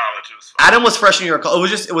was in college. It was fun. Adam was freshman year. It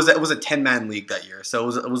was a 10-man league that year, so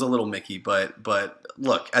it was a little Mickey. But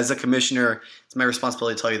look, as a commissioner, it's my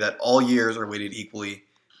responsibility to tell you that all years are weighted equally.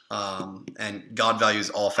 And God values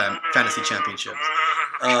all fantasy championships.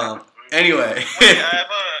 Anyway. Wait,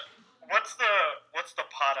 what's the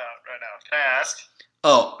pot out right now? Can I ask?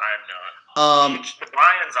 Oh. I'm not. The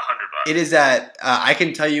buy-in's $100. It is at. I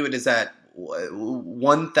can tell you, it is at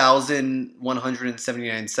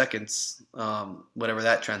 1,179 seconds. Whatever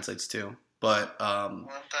that translates to. But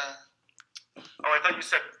What the? Oh, I thought you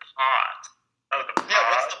said pot. Oh, the pot. Yeah,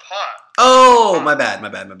 what's the pot? oh, my bad.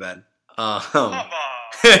 Come on.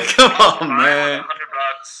 Come on, man. $100.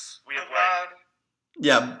 We have Come like. on.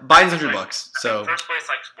 Yeah, Biden's $100. So First place,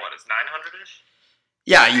 like, what, is 900-ish?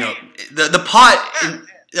 yeah, you know, the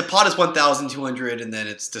pot is 1,200, and then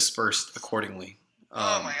it's dispersed accordingly.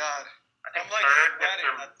 Oh my god. I think I'm, like,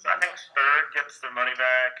 third gets their money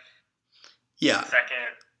back. Yeah,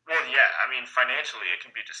 Second, well, yeah, I mean, financially, it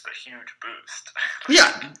can be just a huge boost.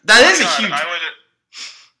 yeah, that is a God, huge. I would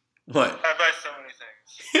What? buy so many things.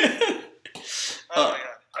 Oh my god.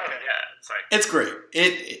 Oh, Okay. yeah, it's like, It's great.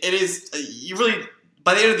 It is. You really,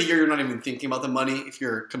 by the end of the year, you're not even thinking about the money if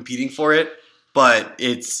you're competing for it. But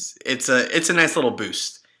it's a nice little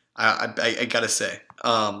boost. I gotta say.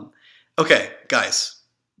 Okay, guys,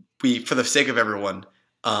 for the sake of everyone,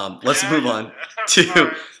 let's move on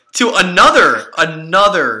to another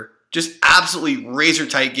just absolutely razor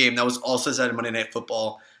tight game that was also decided Monday Night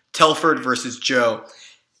Football. Telford versus Joe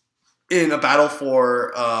in a battle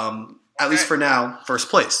for at least for now first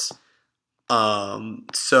place. So you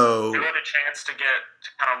had a chance to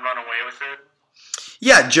kind of run away with it.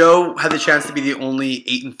 yeah, Joe had the chance to be the only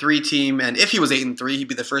 8-3 team, and if he was 8-3, he'd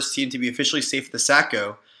be the first team to be officially safe at the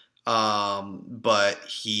Sacco. But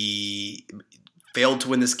he failed to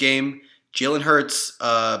win this game. Jalen Hurts,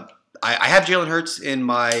 I have Jalen Hurts in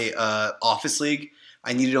my office league.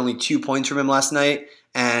 I needed only 2 points from him last night,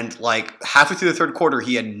 and like halfway through the third quarter,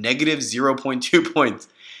 he had negative 0.2 points.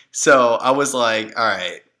 So I was like, all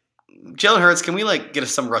right, Jalen Hurts, can we like get us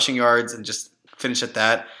some rushing yards and just finish at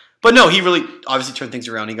that? But no, he really obviously turned things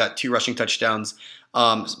around. He got 2 rushing touchdowns.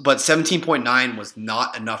 But 17.9 was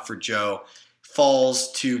not enough for Joe.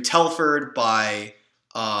 Falls to Telford by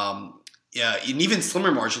an even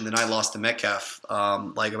slimmer margin than I lost to Metcalf,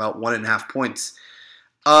 like about 1.5 points.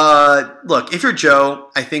 Look, if you're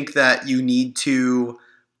Joe, I think that you need to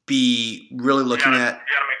be really looking at. You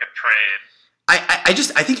gotta make a trade. I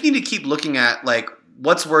think you need to keep looking at like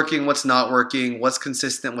what's working, what's not working, what's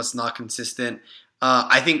consistent, what's not consistent.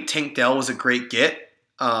 I think Tank Dell was a great get.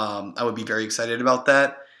 I would be very excited about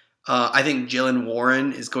that. I think Jalen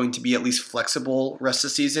Warren is going to be at least flexible rest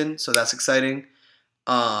of the season, so that's exciting.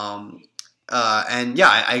 And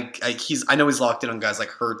yeah, I know he's locked in on guys like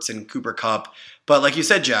Hurts and Cooper Kupp, but like you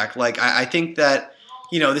said, Jack, like I think that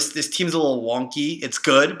this team's a little wonky. It's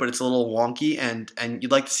good, but it's a little wonky, and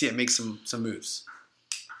you'd like to see it make some moves.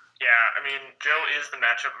 Yeah, I mean, Joe is the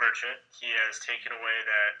matchup merchant. He has taken away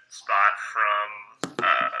that spot from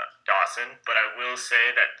Dawson, but I will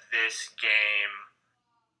say that this game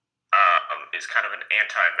is kind of an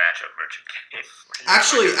anti-matchup merchant game.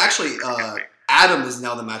 Actually, Adam is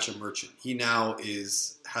now the matchup merchant. He now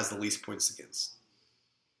has the least points against.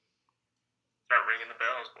 Start ringing the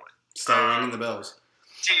bells, boy. Start ringing the bells.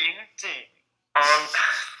 Ding, ding.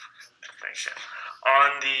 Thanks, Chef.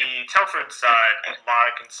 On the Telford side, a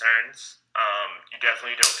lot of concerns. You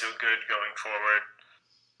definitely don't feel good going forward.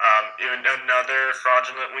 Even another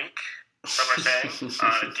fraudulent week, some are saying.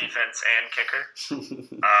 Defense and kicker.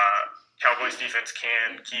 Cowboys defense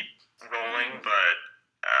can keep rolling, but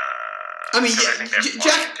I mean, I think they're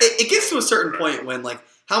Jack, flying. it gets to a certain point when, like,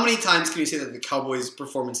 how many times can you say that the Cowboys'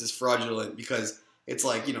 performance is fraudulent? Because it's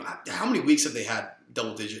like, how many weeks have they had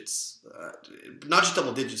double digits? Not just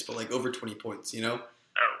double digits, but like over 20 points, Oh,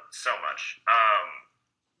 so much.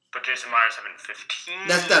 But Jason Myers having 15.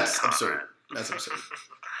 That's absurd. That's absurd.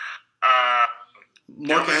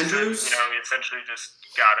 Mark Andrews? We essentially just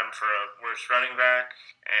got him for a worse running back,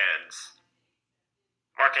 and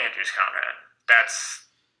Mark Andrews, Conrad. That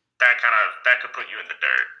could put you in the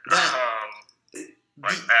dirt.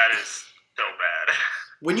 That is so bad.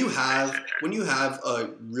 When you have a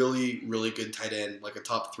really, really good tight end, like a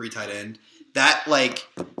top 3 tight end, that like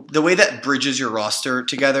the way that bridges your roster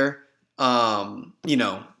together,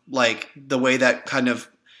 like the way that kind of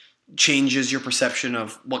changes your perception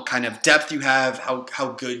of what kind of depth you have, how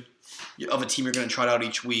good of a team you're going to trot out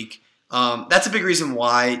each week. That's a big reason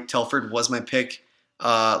why Telford was my pick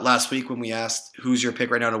last week when we asked who's your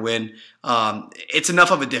pick right now to win. It's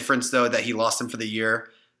enough of a difference though that he lost him for the year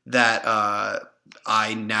that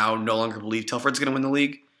I now no longer believe Telford's going to win the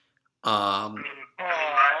league. I mean,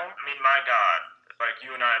 my God, like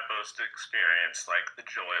you and I have both experienced like the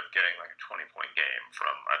joy of getting like a 20-point game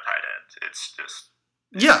from a tight end. It's just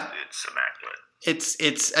it's immaculate. It's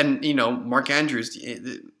and Mark Andrews,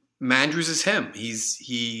 Mandrews is him. He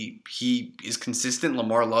is consistent.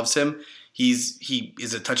 Lamar loves him. He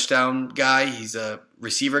is a touchdown guy. He's a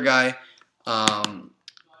receiver guy.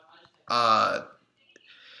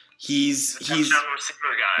 He's Touchdown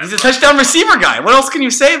receiver guy. He's a touchdown receiver guy. What else can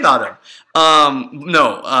you say about him?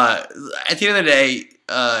 No. At the end of the day,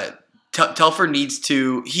 Telford needs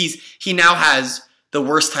to. He now has the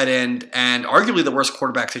worst tight end and arguably the worst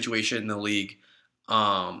quarterback situation in the league.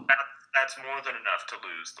 That's more than enough to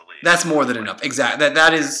lose the league. That's more than enough. Exactly.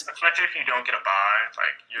 That is. Especially if you don't get a bye,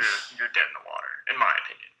 like you're dead in the water, in my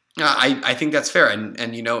opinion. I think that's fair,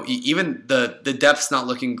 and you know, even the depth's not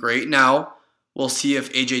looking great now. We'll see if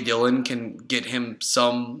A.J. Dillon can get him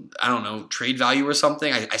some, I don't know, trade value or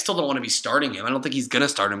something. I still don't want to be starting him. I don't think he's going to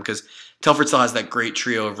start him because Telford still has that great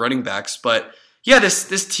trio of running backs. But, yeah,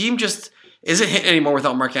 this team just isn't hitting anymore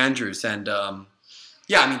without Mark Andrews. And,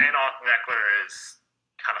 yeah, I mean. And Austin Eckler is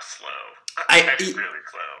kind of slow. Really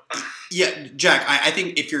slow. Yeah, Jack, I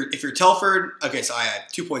think if you're Telford, okay, so I have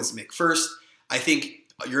 2 points to make. First, I think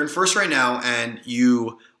you're in first right now, and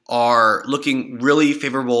you are looking really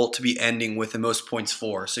favorable to be ending with the most points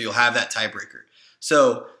for. So you'll have that tiebreaker.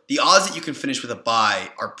 So the odds that you can finish with a bye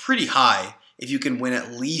are pretty high if you can win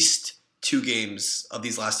at least 2 games of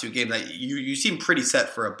these last 2 games. Like you seem pretty set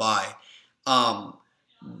for a bye.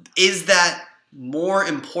 Is that more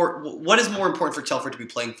important? What is more important for Telford to be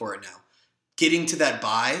playing for it now? Getting to that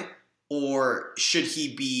bye, or should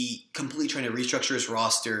he be completely trying to restructure his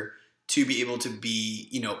roster to be able to be,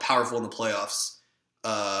 you know, powerful in the playoffs?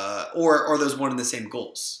 Or are those one and the same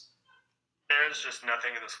goals? There's just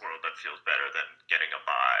nothing in this world that feels better than getting a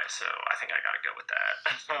bye, so I think I gotta go with that.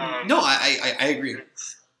 No, I agree.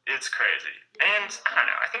 It's crazy, and I don't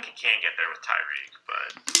know. I think he can get there with Tyreek, but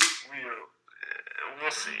we'll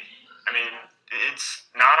see. I mean, it's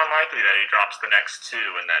not unlikely that he drops the next 2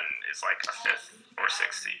 and then is like a 5th or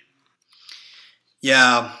 6th seed.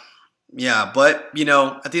 Yeah, but you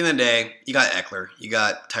know, at the end of the day, you got Eckler, you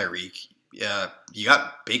got Tyreek. Yeah, you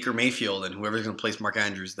got Baker Mayfield and whoever's going to place Mark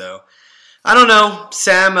Andrews, though. I don't know,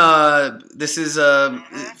 Sam. This is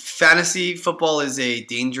fantasy football is a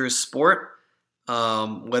dangerous sport.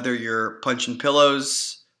 Whether you're punching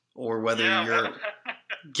pillows or whether you're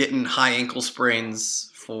getting high ankle sprains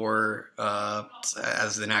for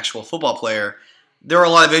as an actual football player, there are a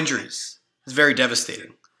lot of injuries. It's very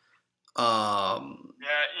devastating.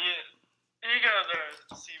 Egos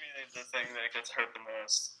are seemingly the thing that gets hurt the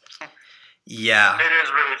most. Yeah. It is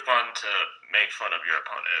really fun to make fun of your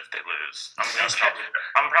opponent if they lose.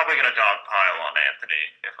 I'm probably gonna dogpile on Anthony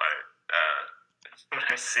if when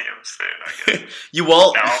I see him soon. I guess. You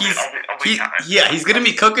will. No, I'll be kind. He's gonna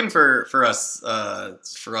be cooking for us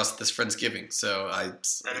this Friendsgiving. So that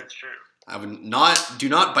is true. I would do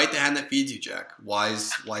not bite the hand that feeds you, Jack.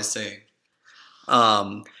 Wise saying.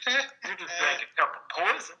 You just drank a cup of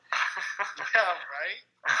poison. Yeah, right.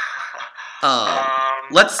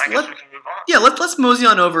 Let's we can move on. Let's mosey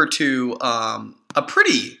on over to a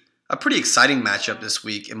pretty exciting matchup this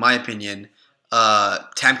week, in my opinion.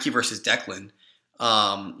 Tamke versus Declan.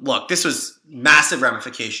 Look, this was massive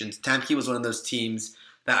ramifications. Tamke was one of those teams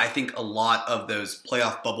that I think a lot of those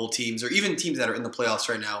playoff bubble teams, or even teams that are in the playoffs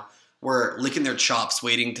right now, were licking their chops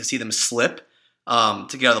waiting to see them slip to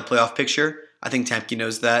get out of the playoff picture. I think Tamke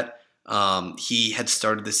knows that. He had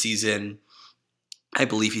started the season, I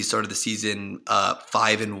believe he started the season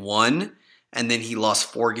 5-1, and then he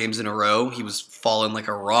lost 4 games in a row. He was falling like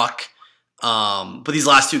a rock. But these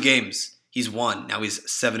last 2 games, he's won. Now he's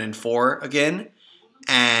 7-4 again.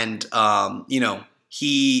 And, you know,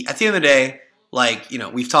 he, at the end of the day, like, you know,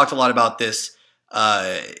 we've talked a lot about this.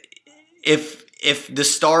 If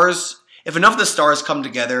enough of the stars come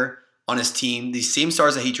together on his team, these same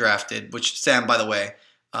stars that he drafted, which Sam, by the way,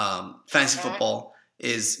 fantasy football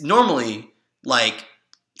is normally like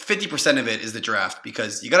 50% of it is the draft,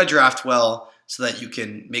 because you got to draft well so that you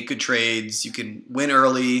can make good trades, you can win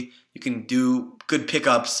early, you can do good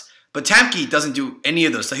pickups. But Tamke doesn't do any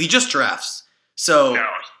of those, so he just drafts. So no,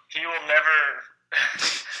 he will never.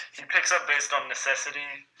 He picks up based on necessity.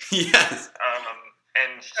 Yes.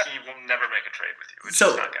 And he will never make a trade with you. It's So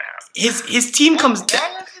just not gonna happen. his team comes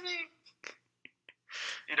down.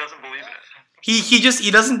 He doesn't believe in it.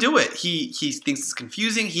 He doesn't do it. He thinks it's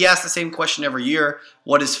confusing. He asks the same question every year.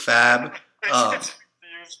 What is fab? He doesn't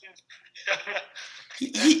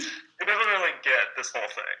really get this whole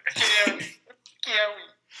thing.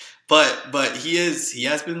 But he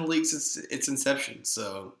has been in the league since its inception.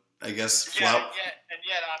 So I guess and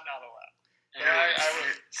yet I'm not allowed.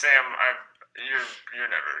 Sam, you're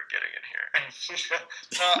never getting in here.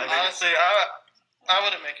 No, honestly, I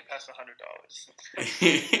wouldn't make it past $100.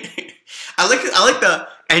 I like the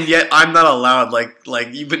and yet I'm not allowed. Like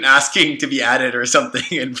you've been asking to be added or something,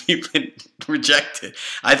 and we've been rejected.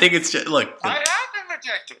 I think it's just look. I have been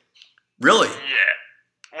rejected. Really,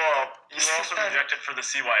 Yeah. Well, you were also rejected for the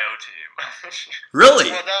CYO team. really.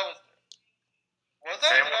 Well, that was that?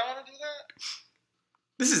 Sam- Did I want to do that?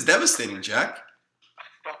 This is devastating, Jack.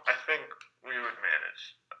 I think we would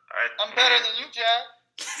manage. I'm better than you, Jack.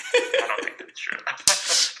 I don't think that's true.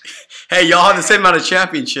 Hey, y'all have the same amount of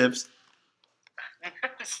championships. hey,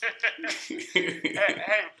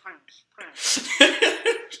 please.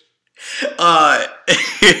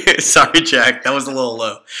 Sorry, Jack. That was a little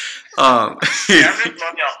low. Yeah, I've been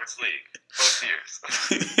money off this league both years.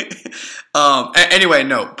 Anyway,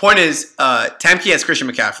 no. Point is, Tamkey has Christian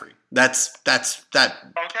McCaffrey. That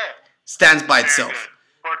Okay. stands by Very itself. good.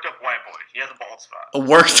 Worked up white boy. He has a bald spot. A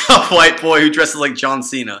worked up white boy who dresses like John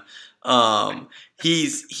Cena.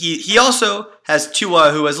 He also has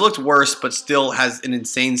Tua, who has looked worse but still has an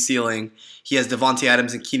insane ceiling. He has Devontae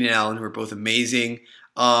Adams and Keenan Allen, who are both amazing.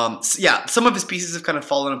 Yeah, some of his pieces have kind of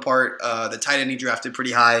fallen apart. The tight end he drafted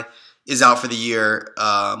pretty high is out for the year.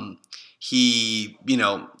 Some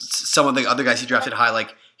of the other guys he drafted high,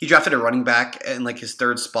 like he drafted a running back in like his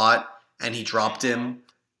third spot, and he dropped him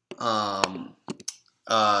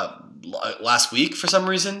last week for some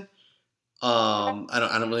reason. I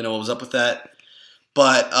don't really know what was up with that,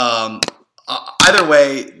 but either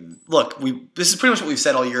way, look, this is pretty much what we've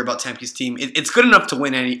said all year about Tamkey's team. It's good enough to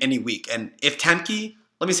win any week, and if Tamkey,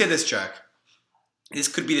 let me say this, Jack, this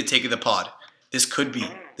could be the take of the pod. This could be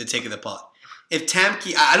the take of the pod. If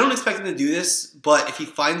Tamkey, I don't expect him to do this, but if he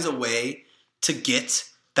finds a way to get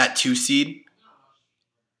that 2 seed,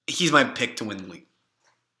 he's my pick to win the league.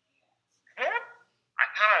 I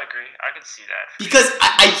kind of agree. I can see that. Because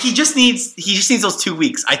he just needs those 2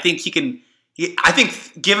 weeks. I think he can. I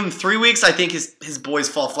think give him 3 weeks. I think his boys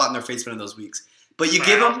fall flat on their face one of those weeks. But you But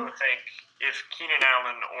give I him. also think if Keenan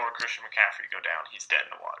Allen or Christian McCaffrey go down, he's dead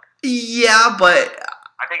in the water. Yeah, but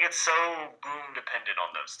I think it's so boom dependent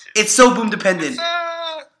on those two. it's so boom dependent.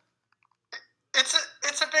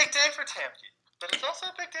 It's a big day for Tamkey, but it's also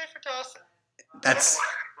a big day for Dawson.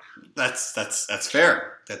 That's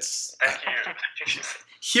fair. That's Thank you.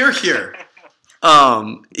 here.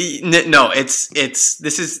 No, it's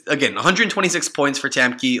this is again 126 points for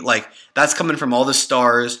Tamkey. Like that's coming from all the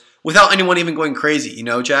stars without anyone even going crazy. You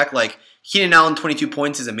know, Jack. Like Keenan Allen 22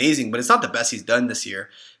 points is amazing, but it's not the best he's done this year.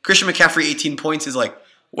 Christian McCaffrey 18 points is like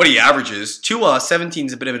what he averages. Tua 17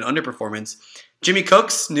 is a bit of an underperformance. Jimmy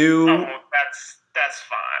Cooks That's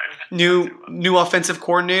fine. New offensive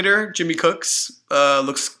coordinator, Jimmy Cooks,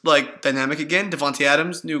 looks like dynamic again. Devontae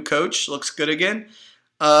Adams, new coach, looks good again.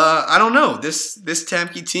 I don't know. This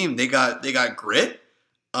Tamkey team, they got grit.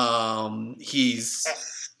 He's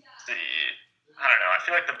Let's see. I don't know. I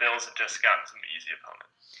feel like the Bills have just gotten some easy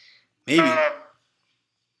opponents. maybe.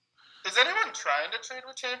 Is anyone trying to trade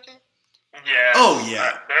with Tamkey? Yeah. Oh,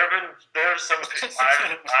 yeah. There are some. I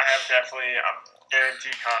have definitely. I'm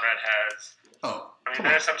guaranteed Conrad has. Oh, I mean, come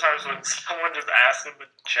there's sometimes when someone just asks him in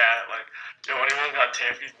chat, like, "Yo, anyone got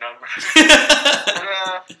Tammy's number?"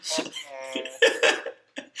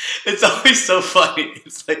 It's always so funny.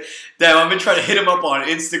 It's like, damn, I've been trying to hit him up on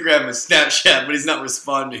Instagram and Snapchat, but he's not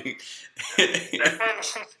responding.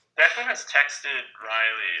 Declan has texted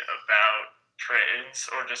Riley about trades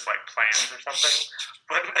or just like plans or something,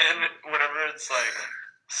 but then whenever it's like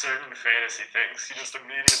certain fantasy things, he just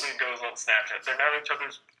immediately goes on Snapchat. They're now each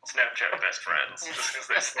other's Snapchat best friends just because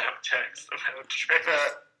they snap text about trades.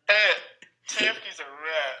 Hey, Tamkey's a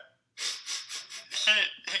rat.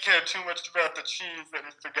 He cared too much about the cheese that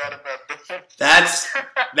he forgot about the.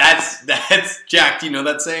 That's Jack. Do you know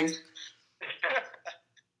that saying?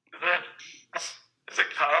 It's a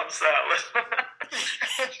Cobb salad.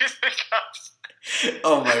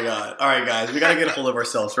 Oh my god! All right, guys, we gotta get a hold of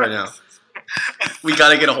ourselves right now. We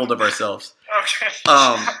gotta get a hold of ourselves. Okay.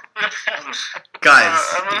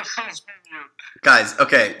 Guys.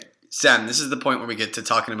 Okay, Sam. This is the point where we get to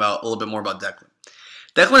talking about a little bit more about Declan.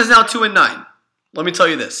 Declan is now 2-9. Let me tell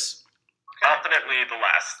you this. Confidently the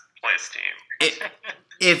last place team.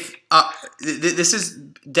 This is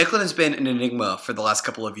Declan has been an enigma for the last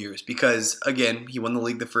couple of years because again he won the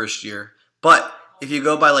league the first year, but if you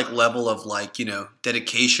go by like level of like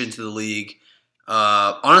dedication to the league,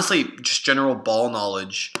 honestly just general ball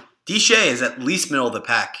knowledge, Deshae is at least middle of the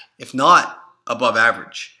pack, if not above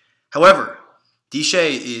average. However,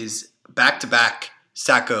 Deshae is back-to-back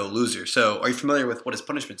Sacco loser. So are you familiar with what his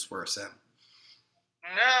punishments were, Sam?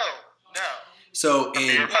 No. So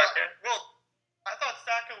in Well, I thought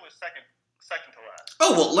Sacco was second to last.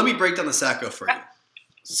 oh well, let me break down the Sacco for you.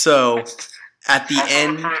 So at the Also,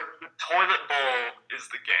 end, the toilet bowl is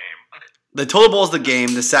the game. the toilet bowl is the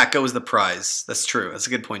game. The Sacco is the prize. That's true. That's a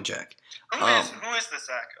good point, Jack. Who is the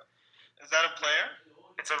Sacco? Is that a player?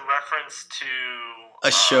 It's a reference to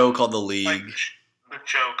A show called The League. like the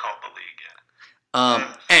show called The League.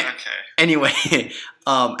 Okay. Anyway,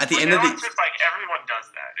 at the end of the It's just like everyone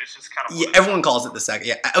does that. It's just kind of yeah, everyone calls it the Sacco.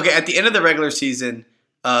 Yeah. Okay. At the end of the regular season,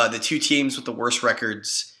 the two teams with the worst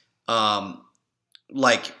records,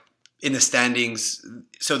 like in the standings.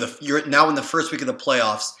 So you're now in the first week of the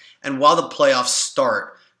playoffs, and while the playoffs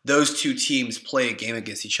start, those two teams play a game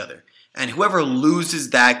against each other, and whoever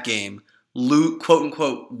loses that game, quote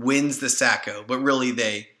unquote, wins the Sacco. But really,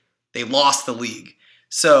 they lost the league.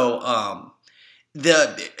 So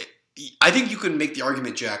I think you can make the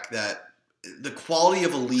argument, Jack, that the quality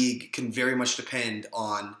of a league can very much depend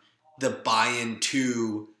on the buy-in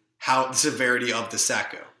to the severity of the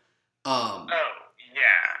Sacco. Oh,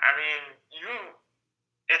 yeah. I mean,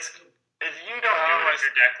 if you don't do it as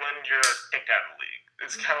your Declan, you're kicked out of the league.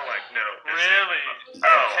 It's kind of like, no. Really?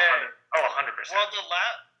 Okay. 100%. Well, the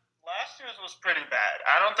last year's was pretty bad.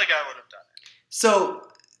 I don't think I would have done it. So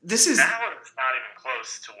this is That one's not even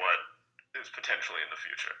close to what is potentially in the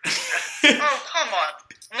future. Oh, come on.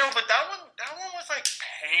 No, but that one was like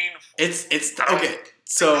painful. it's okay.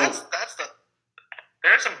 So That's the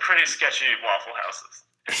There are some pretty sketchy Waffle Houses.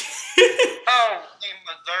 in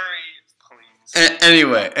Missouri, please.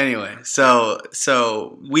 Anyway, so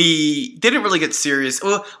we didn't really get serious.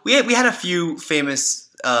 Well, we had a few famous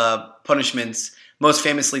punishments. Most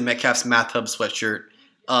famously, Metcalf's Math Hub sweatshirt.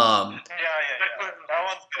 Yeah. Declan, That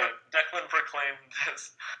one's good. Declan proclaimed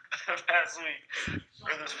this past week,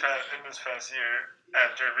 or in this past year,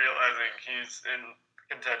 after realizing he's in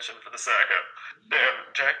contention for the Sacco.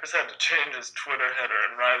 Damn, Jack just had to change his Twitter header,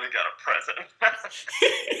 and Riley got a present.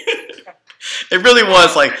 It really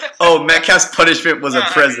was like, oh, Metcalf's punishment was a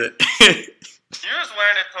present. He was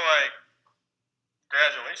wearing it to like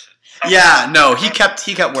graduation. Yeah, no, he kept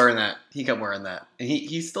wearing that. He kept wearing that, and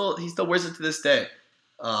he still wears it to this day.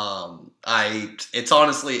 It's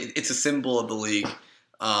honestly a symbol of the league.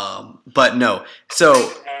 But no, so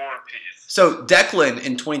Declan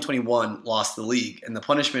in 2021 lost the league, and the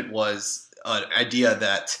punishment was an idea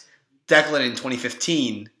that Declan in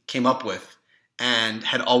 2015 came up with and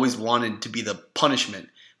had always wanted to be the punishment,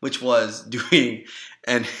 which was doing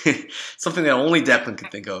and something that only Declan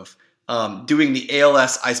could think of. Doing the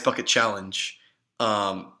ALS Ice Bucket Challenge.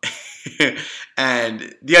 And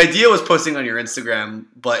the idea was posting on your Instagram,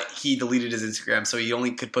 but he deleted his Instagram, so he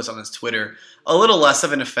only could post on his Twitter. A little less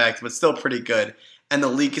of an effect, but still pretty good. And the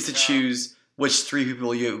league gets to choose which 3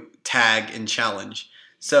 people you tag and challenge.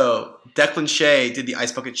 So Declan Shea did the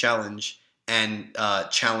Ice Bucket Challenge and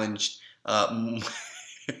challenged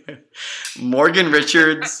Morgan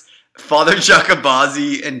Richards, Father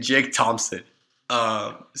Jacobazzi, and Jake Thompson.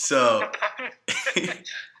 And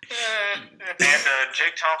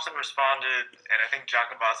Jake Thompson responded, and I think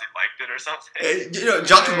Jacobazzi liked it or something.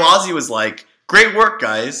 Jacobazzi was like, "Great work,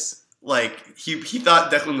 guys!" Like he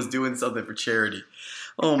thought Declan was doing something for charity.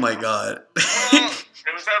 Oh my god! It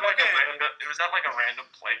was at like a random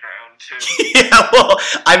playground too. Yeah, well,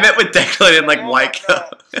 I met with Declan in like Waiko.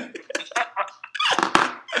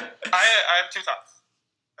 I have two thoughts.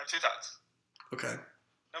 Okay.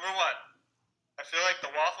 Number one, I feel like the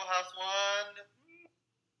Waffle House one,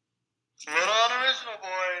 it's a little unoriginal,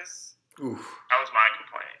 boys. Oof. That was my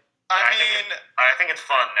complaint. I think it's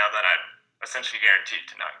fun now that I'm essentially guaranteed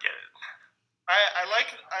to not get it. I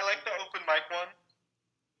like the open mic one.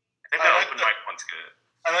 I think the open mic one's good.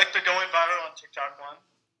 I like the going viral on TikTok one.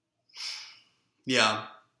 Yeah.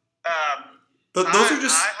 Those are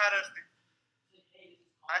just. I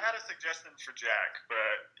had a suggestion for Jack,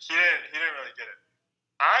 but he didn't really get it.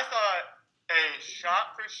 I thought a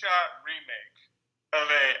shot-for-shot remake of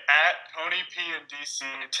a @Tony P and DC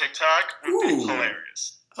TikTok would be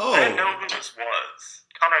hilarious. Oh. I didn't know who this was.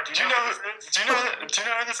 Connor, do you know who this is? Do you know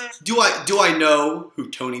who this is? Do I know who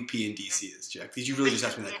Tony P and DC is, Jack? Did you really just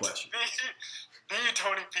ask me that question? The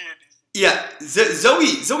Tony P and DC. Yeah,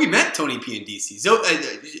 Zoe met Tony P and DC.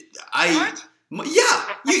 What?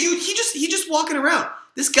 Yeah, he just walking around.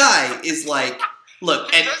 This guy is like,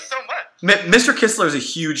 look, He and does so much. Mr. Kistler is a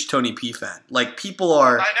huge Tony P fan. Like people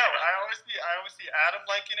are. I know. I always see Adam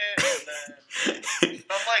liking it, and then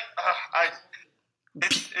I'm like,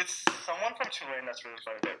 it's someone from Tulane that's really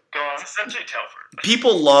funny. Go on. It's essentially Telford.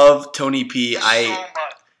 People love Tony P. So much.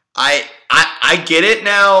 I get it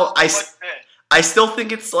now. What's it? I still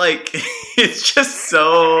think it's like it's just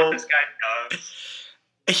so. What this guy does.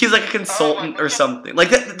 He's like a consultant or something. Like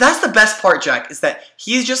that's the best part, Jack, is that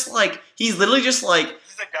he's literally just like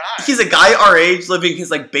He's a guy. He's a guy our age living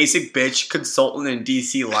his like basic bitch consultant in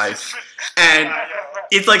DC life, and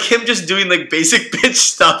it's like him just doing like basic bitch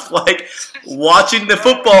stuff, like watching the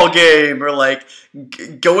football game or like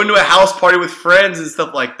going to a house party with friends and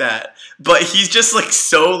stuff like that. But he's just like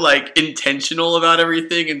so like intentional about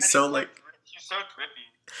everything and so like he's so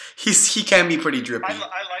drippy. he can be pretty drippy. I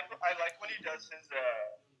like when he does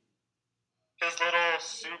his little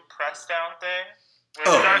soup press down thing.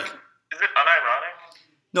 Is it unironic?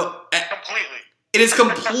 No, Completely. it is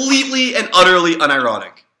completely and utterly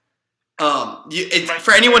unironic.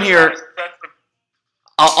 For anyone here,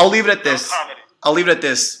 I'll leave it at this. Comedy. I'll leave it at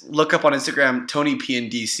this. Look up on Instagram Tony P in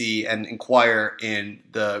DC and inquire in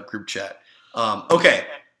the group chat. Okay.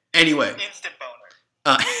 Anyway. Instant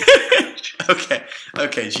boner.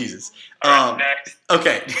 Okay. Jesus. Next.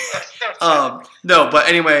 Okay. No, but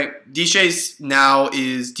anyway, DShay's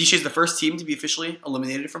the first team to be officially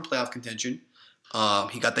eliminated from playoff contention.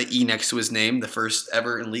 He got the E next to his name, the first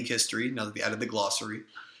ever in league history. Now that we added the glossary.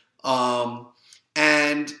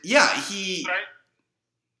 And yeah,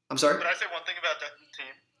 I'm sorry? But I say one thing about that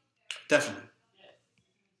team. Definitely.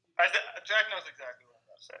 Jack knows exactly what I'm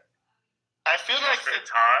going to say. I feel like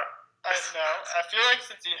It's hot. I feel like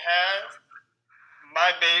since he has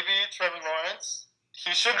my baby, Trevor Lawrence,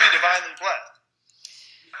 he should be divinely blessed.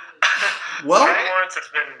 Well, Trevor Lawrence has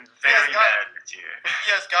been very bad this year.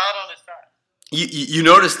 He has God on his side. you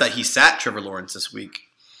noticed that he sat Trevor Lawrence this week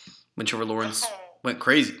when Trevor Lawrence went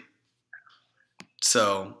crazy.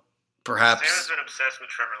 So perhaps Sam has been obsessed with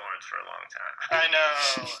Trevor Lawrence for a long time. I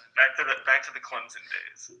know. Back to the Clemson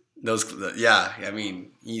days. yeah. I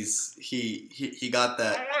mean, he got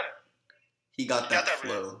that. Who won? He got that that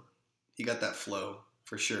flow. raise. He got that flow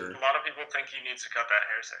for sure. A lot of people think he needs to cut that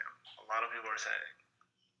hair, Sam. A lot of people are saying.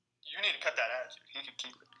 You need to cut that attitude. He can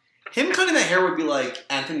keep it. Him cutting the hair would be like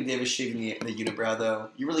Anthony Davis shaving the unibrow,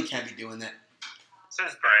 though. You really can't be doing that. It's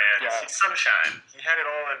his brand. Yeah. He's sunshine. He had it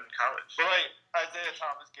all in college. But like Isaiah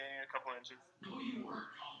Thomas gaining a couple inches.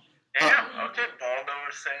 Yeah. Okay, ball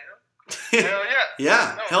knower Sam. Hell yeah.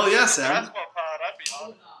 Yeah, No, hell yeah, if Sam. Basketball pod, I'd be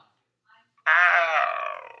on.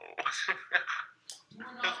 Ow.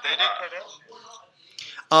 Because they did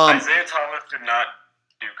Kardashian. Isaiah Thomas did not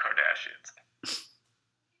do Kardashians.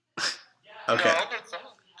 Okay. No, but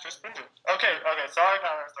just been doing. Okay. Sorry,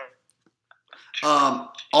 Connor. Sorry.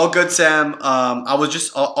 All good, Sam. I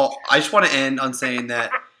just want to end on saying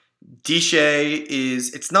that DShay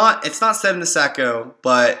it's not set in the Sacco,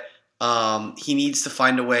 but he needs to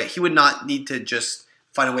find a way. He would not need to just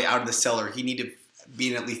find a way out of the cellar. He need to be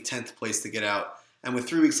in at least 10th place to get out. And with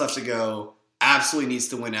 3 weeks left to go, absolutely needs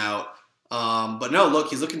to win out. But no, look,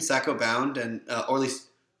 he's looking Sacco bound, and or at least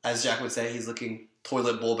as Jack would say, he's looking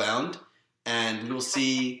toilet bowl bound. And we'll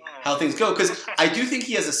see how things go, because I do think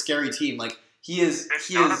he has a scary team. Like It's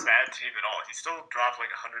not a bad team at all. He still dropped like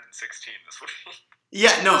 116 this week.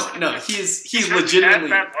 Yeah, no, he's He legitimately.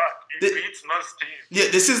 had bad luck. He Th- beats most teams. Yeah,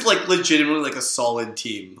 this is like legitimately like a solid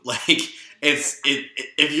team. Like if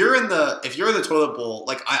you're in the toilet bowl,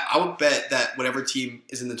 like I would bet that whatever team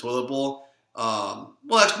is in the toilet bowl, well,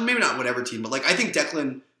 actually, maybe not whatever team, but like I think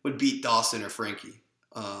Declan would beat Dawson or Frankie.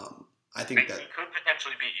 I think that he could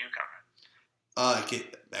potentially beat UConn.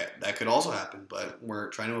 that could also happen, but we're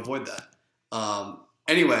trying to avoid that.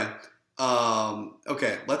 Anyway,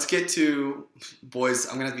 okay, let's get to boys.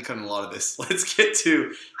 I'm gonna have to be cutting a lot of this. Let's get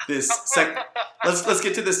to this let's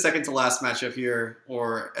get to this second to last matchup here,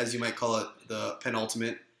 or as you might call it, the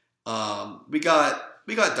penultimate. We got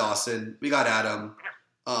Dawson, we got Adam.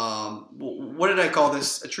 What did I call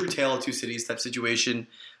this? A true tale of two cities type situation.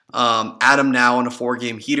 Adam now on a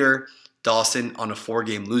 4-game heater, Dawson on a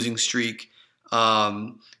 4-game losing streak.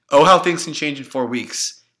 How things can change in 4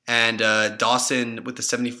 weeks. And Dawson with the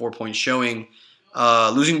 74-point showing,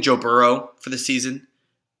 losing Joe Burrow for the season,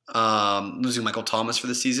 losing Michael Thomas for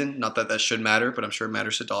the season. Not that should matter, but I'm sure it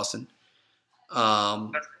matters to Dawson.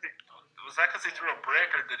 Was that because he threw a brick,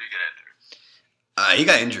 or did he get injured? He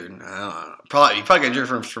got injured. I don't know. He probably got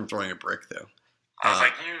injured from throwing a brick, though. I was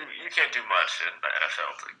like, you can't do much in the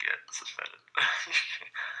NFL to get suspended.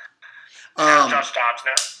 Josh Dobbs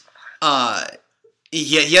now.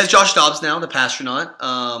 He has Josh Dobbs now, the Pastronaut.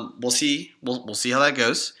 We'll see. We'll see how that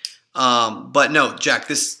goes. But no, Jack,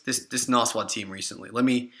 this Noswad team recently. Let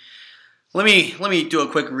me do a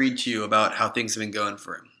quick read to you about how things have been going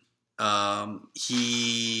for him.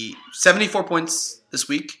 He 74 points this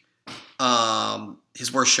week.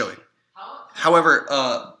 His worst showing.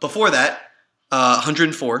 However, before that,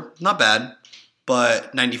 104, not bad,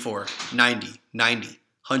 but 94, 90, 90,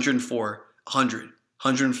 104, 100,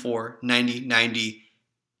 104, 90, 90,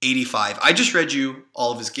 85. I just read you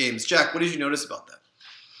all of his games. Jack, what did you notice about that?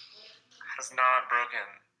 has not broken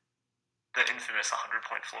the infamous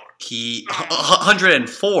 100-point floor. He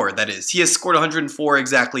 104. That is, he has scored 104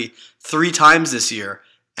 exactly 3 times this year.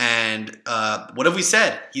 And what have we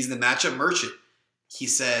said? He's the matchup merchant. He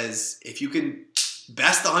says, if you can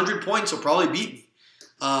best 100 points, you'll probably beat me.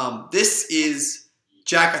 This is,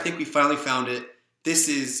 Jack, I think we finally found it. This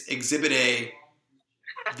is Exhibit A,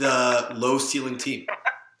 the low ceiling team.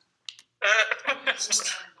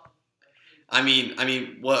 I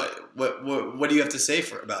mean, what do you have to say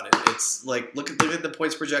about it? It's like, look at the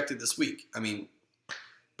points projected this week. I mean,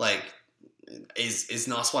 like, is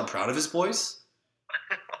Noswad proud of his boys?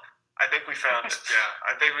 I think we found it. Yeah,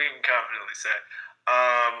 I think we can confidently say,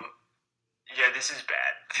 yeah, this is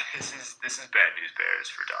bad. This is bad news bears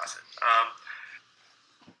for Dawson.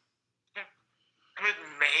 Could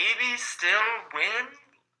maybe still win.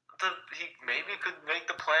 He maybe could make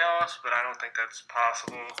the playoffs, but I don't think that's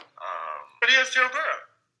possible. But he has Joe Burrow.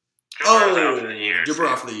 Joe Burrow's out for the year. Joe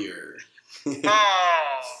Burrow for the year. No,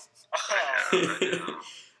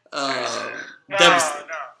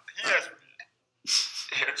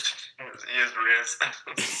 he has Riz.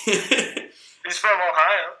 He's from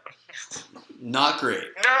Ohio. Not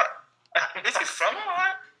great. No, is he from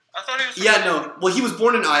Ohio? I thought he was from no. Well, he was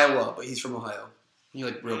born in Iowa, but he's from Ohio. He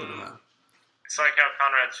grew up in Ohio. It's like how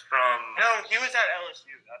Conrad's from... No, he was at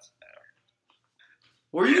LSU. That's better.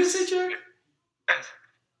 What were you going to say, Jack?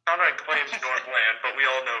 Conrad claims Northland, but we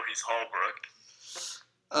all know he's Hallbrook.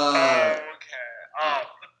 Okay.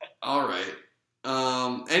 All right.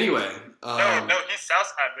 Anyway. No, he's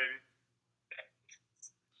Southside, baby.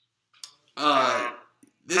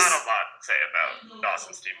 This, not a lot to say about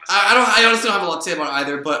Dawson's team. I honestly don't have a lot to say about it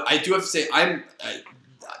either, but I do have to say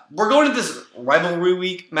we're going to this rivalry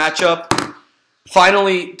week matchup.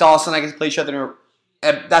 Finally, Dawson and I get to play each other.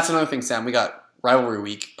 And that's another thing, Sam. We got rivalry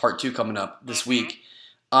week part 2 coming up this week.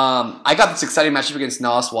 I got this exciting matchup against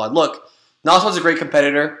Noswad. Look, Noswad's a great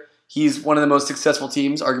competitor. He's one of the most successful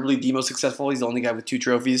teams, arguably the most successful. He's the only guy with 2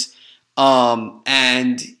 trophies.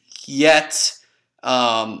 And yet,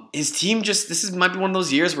 his team might be one of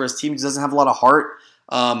those years where his team just doesn't have a lot of heart.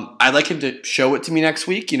 I'd like him to show it to me next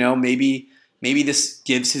week. Maybe this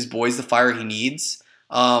gives his boys the fire he needs.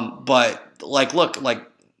 But look,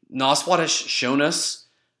 Noswad has shown us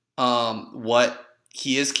what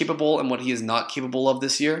he is capable and what he is not capable of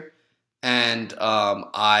this year. And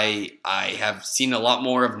I have seen a lot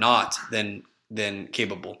more of not than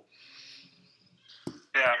capable.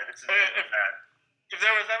 Yeah. If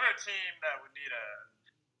there was ever a team that would need a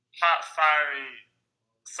hot, fiery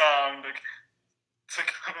song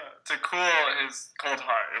to cool his cold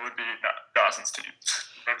heart, it would be Dawson's team.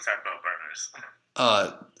 Brookside Boat Burners.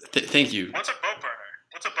 Thank you. What's a boat burner?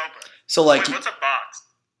 So Wait, what's a box?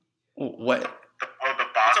 What? The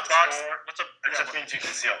box. What's a box? It just means you can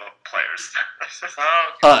see all the players.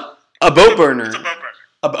 A boat burner. What's a boat burner?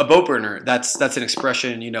 A boat burner. That's an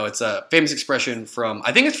expression. It's a famous expression from,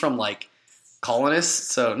 I think it's from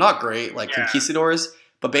colonists. So not great, conquistadors,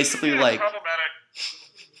 but basically problematic.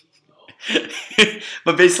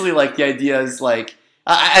 but basically the idea is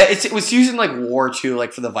it was used in war too,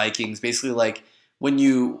 for the Vikings. Basically when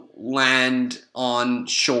you land on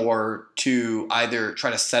shore to either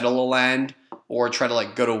try to settle a land or try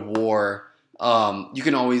to go to war, you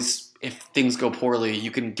can always, if things go poorly,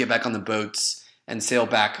 you can get back on the boats and sail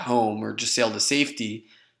back home or just sail to safety.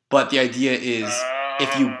 But the idea is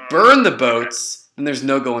if you burn the boats, then there's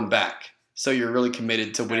no going back. So you're really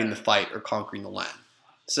committed to winning the fight or conquering the land.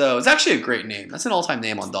 So it's actually a great name. That's an all-time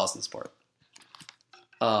name on Dawson's part.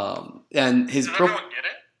 And his Does everyone get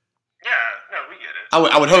it? Yeah, no, we get it.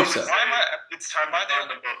 I would hope so. It's time to burn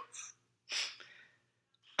the boats.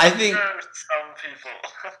 I think There are some people.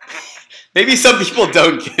 maybe some people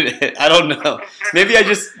don't get it. I don't know. Maybe I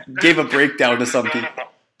just gave a breakdown to some people.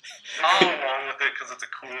 I'm along with it because it's a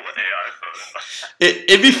cool AI photo.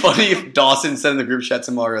 It'd be funny if Dawson said in the group chat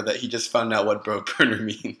tomorrow that he just found out what boat burner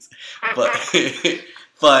means. But I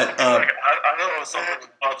thought it was something with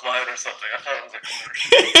Bud Light or something. I thought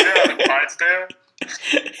it was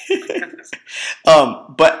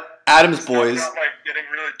Clydesdale. But Adam's boys. Not getting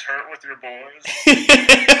really turnt with your boys.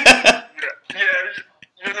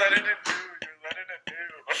 You're letting it do.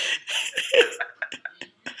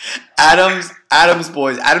 Adam's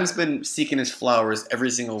boys. Adam's been seeking his flowers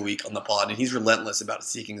every single week on the pod, and he's relentless about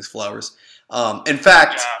seeking his flowers. In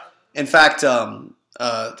fact, I'd like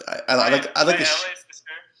to.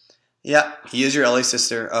 Yeah, he is your LA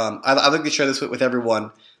sister. I'd like to share this with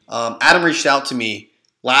everyone. Adam reached out to me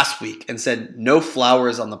last week and said, no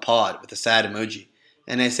flowers on the pod with a sad emoji.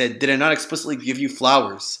 And I said, did I not explicitly give you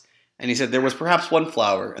flowers? And he said, there was perhaps one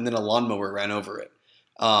flower, and then a lawnmower ran over it.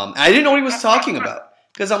 And I didn't know what he was talking about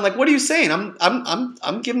because I'm like, what are you saying?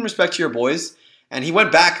 I'm giving respect to your boys. And he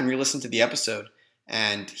went back and re-listened to the episode,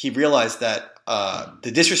 and he realized that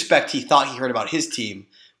the disrespect he thought he heard about his team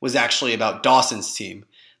was actually about Dawson's team.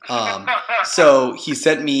 So he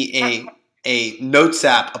sent me a Notes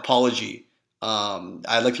app apology.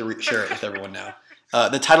 I'd like to share it with everyone now.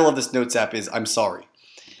 The title of this Notes app is "I'm Sorry."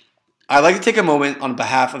 I'd like to take a moment on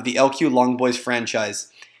behalf of the LQ Long Boys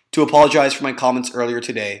franchise to apologize for my comments earlier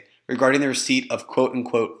today regarding the receipt of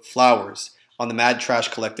quote-unquote flowers on the Mad Trash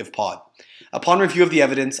Collective pod. Upon review of the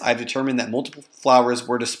evidence, I've determined that multiple flowers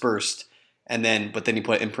were dispersed, but then he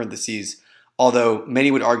put in parentheses, although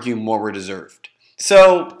many would argue more were deserved.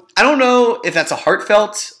 So, I don't know if that's a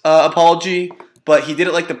heartfelt apology, but he did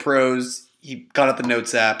it like the pros. He got out the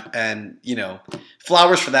Notes app, and,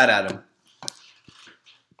 flowers for that, Adam.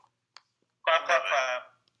 Clap, clap, clap.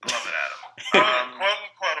 Love it, Adam.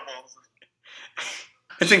 Quote-unquoteable.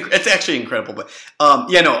 It's actually incredible, but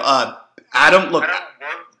Adam, look,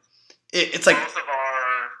 it's like both of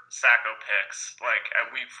our Sacco picks, like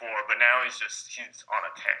at week 4, but now he's on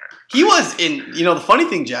a tear. he was in. The funny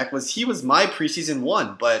thing, Jack, was he was my preseason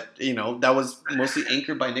one, but that was mostly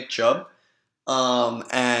anchored by Nick Chubb,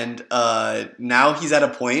 and now he's at a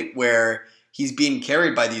point where he's being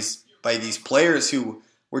carried by these players who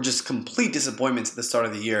were just complete disappointments at the start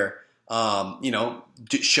of the year.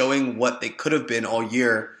 Showing what they could have been all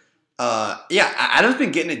year. Adam's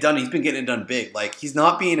been getting it done. He's been getting it done big. Like, he's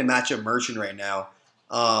not being a matchup merchant right now.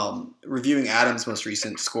 Reviewing Adam's most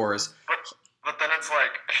recent scores. But then it's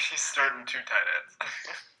like he's starting 2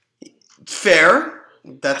 tight ends. Fair.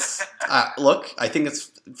 That's look. I think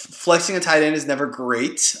it's flexing a tight end is never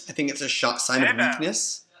great. I think it's a sign of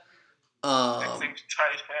weakness. Flexing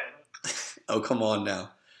tight end. Oh, come on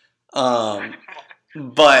now.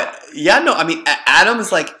 But yeah, no. I mean, Adam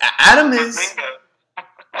is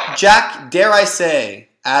Jack. Dare I say,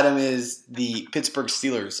 Adam is the Pittsburgh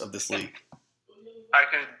Steelers of this league. I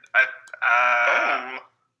could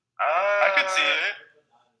see it.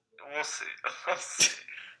 We'll see.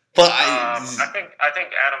 But I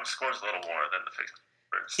think Adam scores a little more than the Pittsburgh.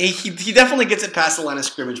 he definitely gets it past the line of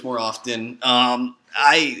scrimmage more often. I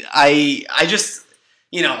just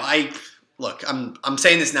look. I'm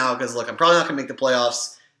saying this now because look, I'm probably not going to make the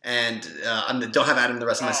playoffs, and I don't have Adam the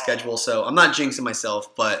rest of my schedule, so I'm not jinxing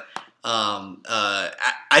myself. But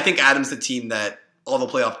I think Adam's the team that all the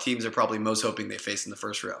playoff teams are probably most hoping they face in the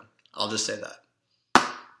first round. I'll just say that.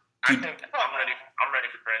 I think I'm ready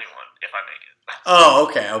for anyone if I make it. Oh,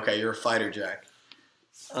 okay. You're a fighter, Jack.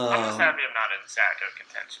 I'm just happy I'm not in Sacco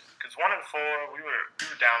contention because 1-4, we were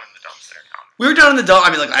down in the dumps there, Tom. We were down in the dump.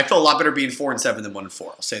 I mean, I feel a lot better being 4-7 than 1-4.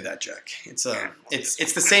 I'll say that, Jack. It's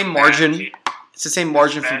the same margin. It's the same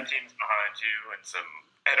margin from bad teams behind you and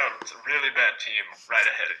a really bad team right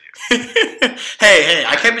ahead of you. Hey,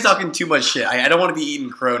 I can't be talking too much shit. I don't want to be eating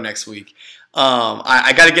crow next week.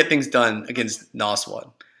 I got to get things done against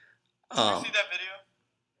Noswad. Did you see that video?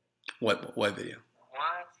 What video?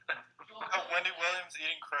 What? Wendy Williams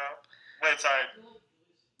eating crow? Wait, sorry.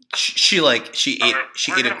 She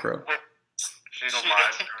ate a crow. She's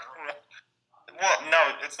alive. Well, no,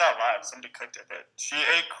 it's not live. Somebody cooked it, but she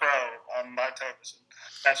ate crow on my television.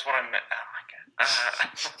 That's what I meant. Oh my god.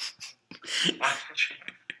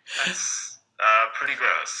 That's pretty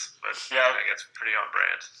gross, but yeah, I think it's pretty on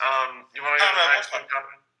brand. You want to go to the next one,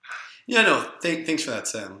 Conrad? Yeah, no. Thanks for that,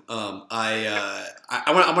 Sam. I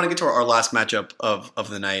want to get to our last matchup of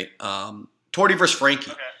the night. Torty versus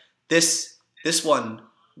Frankie. Okay. This one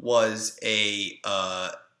was a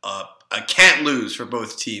can't lose for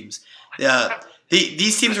both teams. Yeah,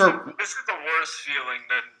 these teams were. This is the worst feeling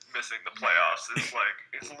than missing the playoffs. It's like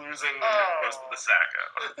it's losing when you're close to the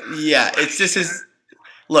Sacco. Yeah, it's just his.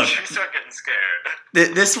 Look, you start getting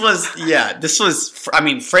scared. This was. I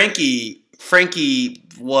mean, Frankie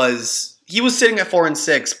was sitting at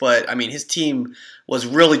 4-6, but I mean his team was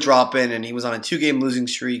really dropping, and he was on a 2-game losing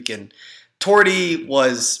streak, and Torty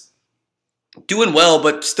was doing well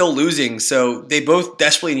but still losing. So they both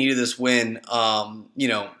desperately needed this win.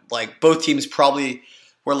 Both teams probably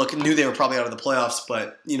knew they were probably out of the playoffs,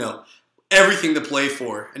 but everything to play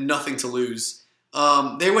for and nothing to lose.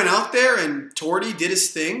 They went out there and Torty did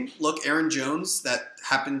his thing. Look, Aaron Jones, that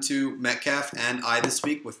happened to Metcalf and I this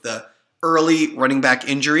week with the early running back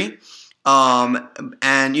injury. And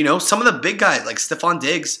some of the big guys like Stephon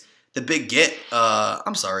Diggs, the big get.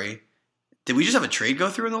 I'm sorry. Did we just have a trade go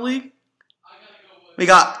through in the league? We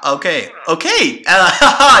got okay.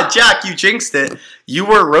 Jack, you jinxed it. You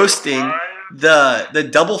were roasting the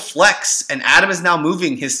double flex, and Adam is now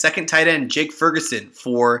moving his second tight end, Jake Ferguson,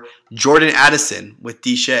 for Jordan Addison with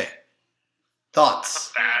D. Shea.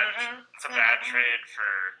 Thoughts? It's a bad trade for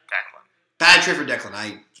Declan. Bad trade for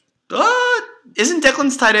Declan. Isn't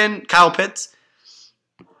Declan's tight end Kyle Pitts?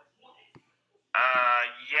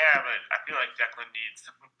 Yeah, but I feel like Declan needs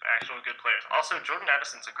actual good players. Also, Jordan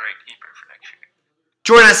Addison's a great keeper for next year.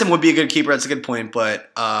 Jordan Addison would be a good keeper. That's a good point,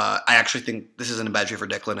 but I actually think this isn't a bad trade for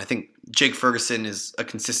Declan. I think Jake Ferguson is a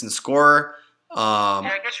consistent scorer. Yeah,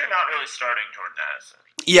 I guess you're not really starting Jordan Addison.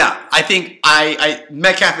 Yeah, I think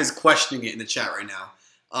Metcalf is questioning it in the chat right now.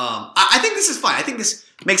 I think this is fine. I think this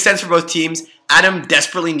makes sense for both teams. Adam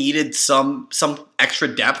desperately needed some extra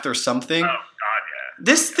depth or something. Oh God, yeah.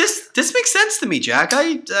 This makes sense to me, Jack.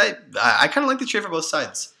 I kind of like the trade for both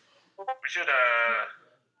sides. We should.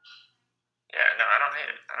 Yeah, no, I don't hate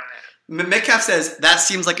it. Metcalf says that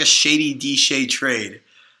seems like a shady D-Shay trade.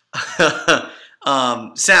 Sam,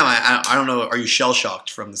 I don't know. Are you shell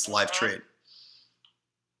shocked from this live trade?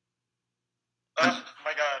 Oh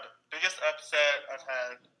my God, biggest upset I've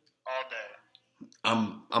had all day.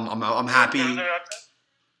 I'm happy. Was there upset?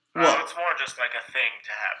 Well, it's more just like a thing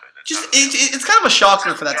to happen. It's kind of a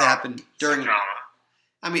shocker for that to happen during. drama.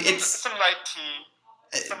 I mean, it's Some light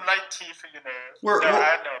tea for your nerves. We're- No, we're- I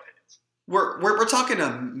have no opinions. we're talking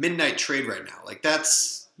a midnight trade right now. Like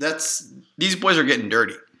that's these boys are getting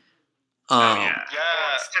dirty. Yeah. Yeah. Well,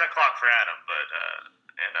 it's 10 o'clock for Adam, but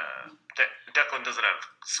Declan doesn't have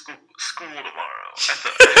school tomorrow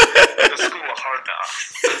at the school of hard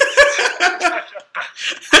knocks.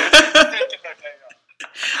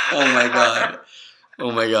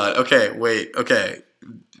 Oh my god. Okay, wait. Okay.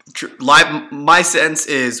 Live. My sense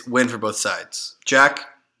is win for both sides. Jack,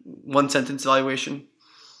 one sentence evaluation.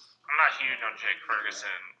 I'm not huge on Jake Ferguson.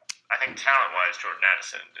 I think talent-wise, Jordan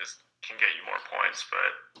Addison can get you more points,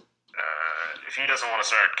 but if he doesn't want to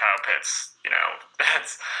start Kyle Pitts,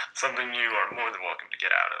 that's something you are more than welcome to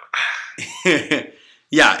get out of.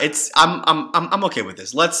 Yeah, I'm okay with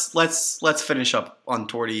this. Let's finish up on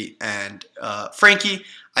Torty and Frankie.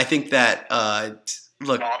 I think that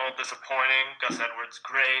look. Waddle disappointing. Gus Edwards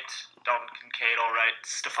great. Dalton Kincaid all right.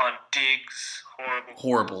 Stephon Diggs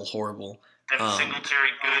horrible. Devin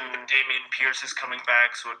Singletary good, but Dameon Pierce is coming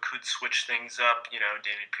back, so it could switch things up. Dameon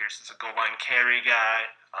Pierce is a goal line carry guy.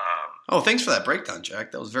 Thanks for that breakdown,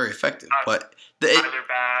 Jack. That was very effective. But Either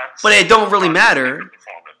bad. but it don't really matter. But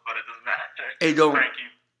it doesn't matter. It don't. Frankie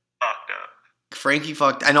fucked up. Frankie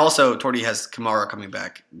fucked, and also Torty has Kamara coming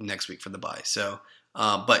back next week for the bye. So,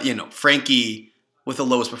 but Frankie with the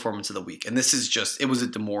lowest performance of the week, and this is it was a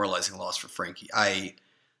demoralizing loss for Frankie.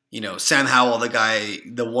 Sam Howell,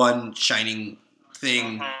 the one shining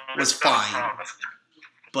thing was fine,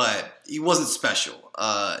 but he wasn't special.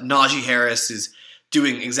 Najee Harris is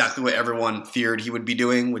doing exactly what everyone feared he would be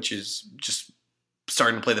doing, which is just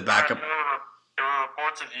starting to play the backup. There were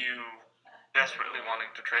reports of you desperately wanting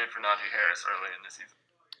to trade for Najee Harris early in the season.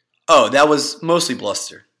 Oh, that was mostly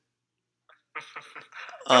bluster.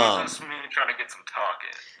 That was just me trying to get some talk in.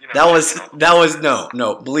 That was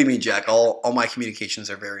no. Believe me, Jack. All my communications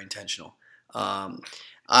are very intentional. AJ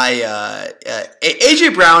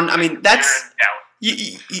Brown. I mean, that's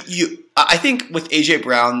you. I think with AJ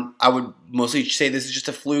Brown, I would mostly say this is just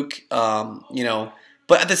a fluke.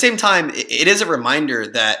 But at the same time, it is a reminder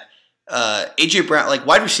that AJ Brown, like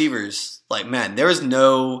wide receivers, like man, there is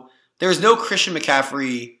no Christian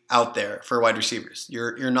McCaffrey out there for wide receivers.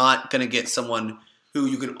 You're not gonna get someone who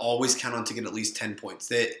you can always count on to get at least 10 points.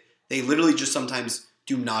 They literally just sometimes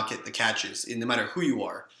do not get the catches, no matter who you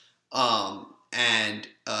are.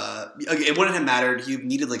 It wouldn't have mattered. He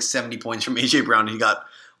needed like 70 points from AJ Brown, and he got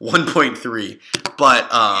 1.3. But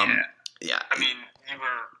yeah. I mean,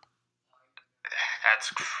 that's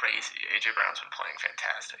crazy. AJ Brown's been playing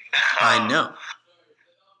fantastic. I know.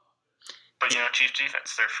 But Chiefs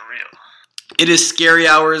defense, they're for real. It is scary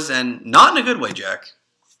hours, and not in a good way, Jack.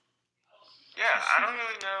 Yeah, I don't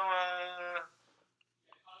really know.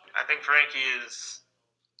 I think Frankie is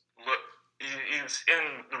in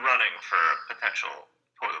the running for a potential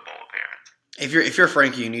toilet bowl appearance. If you're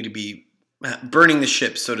Frankie, you need to be burning the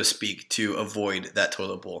ship, so to speak, to avoid that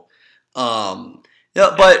toilet bowl. The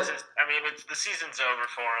season's over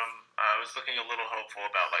for him. I was looking a little hopeful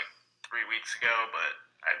about 3 weeks ago, but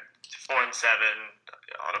 4-7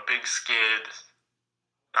 on a big skid.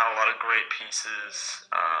 Not a lot of great pieces,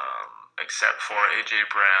 except for AJ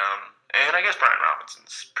Brown, and I guess Brian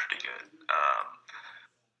Robinson's pretty good.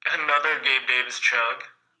 Another Gabe Davis chug.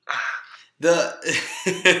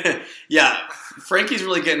 Yeah, Frankie's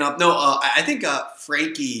really getting up. No, I think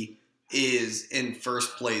Frankie is in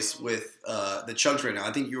first place with the chugs right now.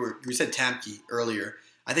 I think you said Tamke earlier.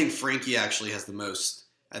 I think Frankie actually has the most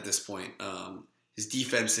at this point. His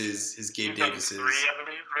defense is his Gabe Davis is. 3, I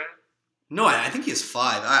believe, right? No, I think he has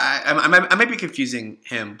 5. I might be confusing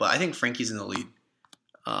him, but I think Frankie's in the lead.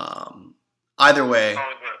 Either way,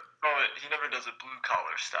 he never does a blue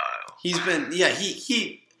collar style. he's been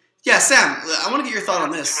Sam, I want to get your thought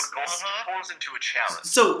on this. Pulls into a challenge.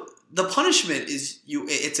 So the punishment is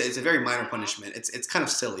it's a very minor punishment. It's kind of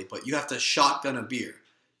silly, but you have to shotgun a beer.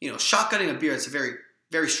 Shotgunning a beer, it's a very,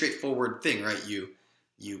 very straightforward thing, right? You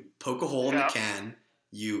poke a hole in the can,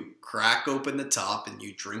 you crack open the top, and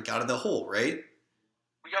you drink out of the hole, right?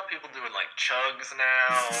 We got people doing like chugs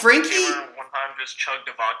now. Frankie Taylor one time just chugged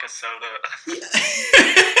a vodka soda.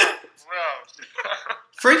 Bro.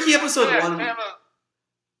 Frankie episode 1. Anthony's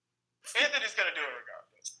gonna do it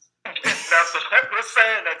regardless. That's what I was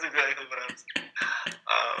saying. That's exactly what I was saying.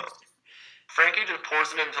 Frankie just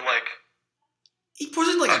pours it into like. He pours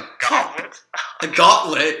it in like a cup. Goblet. A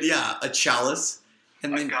gauntlet, yeah, a chalice.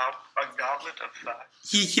 And then a goblet of fat.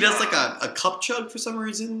 he does like a cup chug for some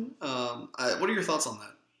reason. What are your thoughts on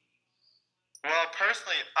that? Well,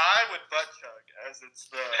 personally, I would butt chug, as it's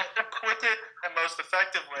the quickest and most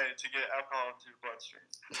effective way to get alcohol into your bloodstream.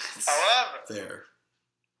 However, There.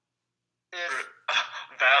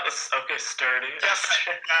 Okay, sturdy.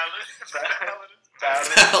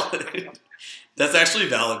 Valid. That's actually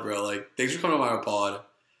valid, bro. Like, thanks for coming to my pod.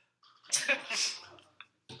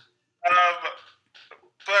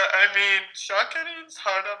 But I mean, shotgunning's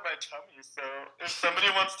hard on my tummy, so if somebody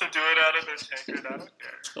wants to do it out of their tankard, I don't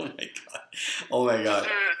care. Oh my god.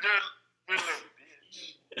 You're a little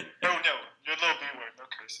bitch. No, you're a little B word, no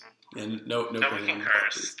cursing. Yeah, no, we can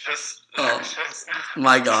curse. Just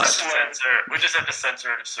My god. We just have to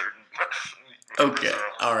censor it a certain. Okay.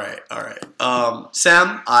 All right.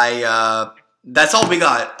 Sam, that's all we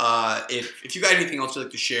got. If you got anything else you'd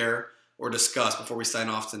like to share or discuss before we sign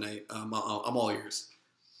off tonight, I'm all ears.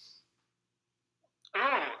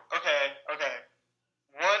 Ooh, okay.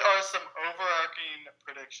 What are some overarching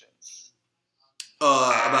predictions?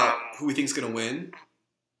 About who we think's gonna win.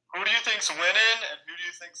 Who do you think's winning, and who do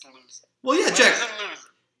you think's losing? Well, yeah, Winners and losing.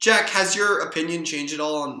 Jack, has your opinion changed at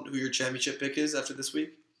all on who your championship pick is after this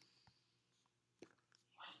week?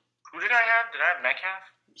 Who did I have? Did I have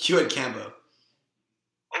Metcalf? You had Cambo.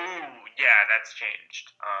 Oh, yeah, that's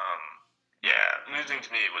changed. Losing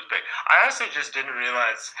to me was big. I honestly just didn't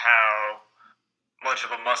realize how much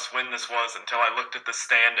of a must-win this was until I looked at the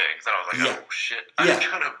standings, and I was like, Yeah. oh, shit. Yeah.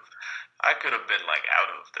 I could have been, like,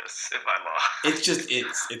 out of this if I lost.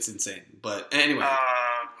 It's insane. But anyway,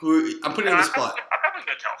 I'm putting you no, on the spot. I'll probably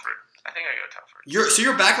go Telford. I think I go Telford.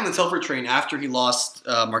 You're back on the Telford train after he lost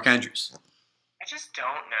Mark Andrews. I just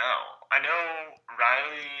don't know. I know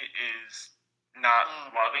Riley is not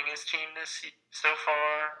loving his team so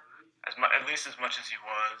far, at least as much as he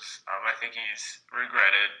was. I think he's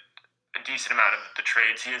regretted a decent amount of the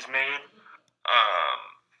trades he has made.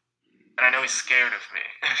 And I know he's scared of me.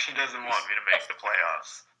 He doesn't want me to make the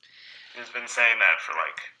playoffs. He's been saying that for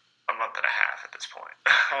like a month and a half at this point.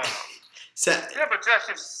 Yeah, but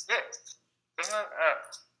Josh is sixth. Isn't that?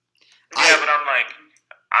 Yeah, but I'm like,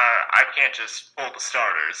 I can't just pull the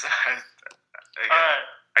starters. I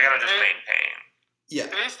gotta just maintain.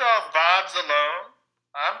 Yeah. Based off vibes alone,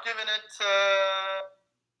 I'm giving it to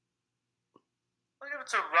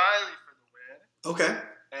Riley for the win. Okay.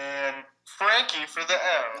 And Frankie for the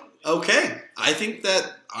L. Okay. I think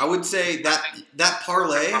that I would say that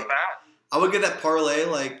parlay. Not bad. I would get that parlay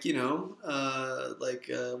like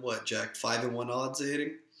what, Jack? 5-1 odds of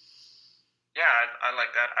hitting. Yeah, I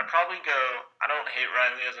like that. I'd probably go. I don't hate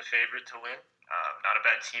Riley as a favorite to win. Not a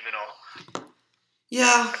bad team at all.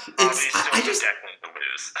 Yeah, I just definitely to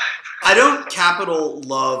lose. I don't capital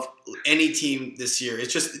love any team this year.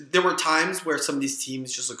 It's just there were times where some of these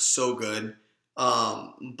teams just look so good,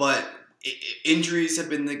 but injuries have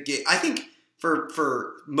been the game. I think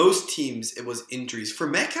for most teams it was injuries. For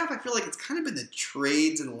Metcalf, I feel like it's kind of been the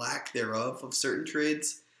trades and lack thereof of certain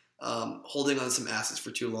trades, holding on some assets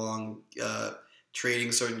for too long,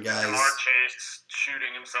 trading certain guys. Jamar Chase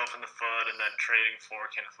shooting himself in the foot and then trading for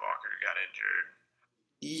Kenneth Walker who got injured.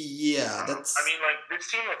 Yeah, that's. I mean, like,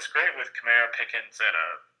 this team looks great with Kamara, Pickens, and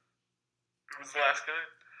who was the last guy?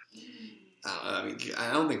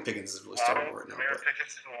 I don't think Pickens is really starting right now. Kamara,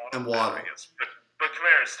 Pickens, And Waddle. I guess. But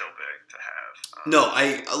Kamara is still big to have. No,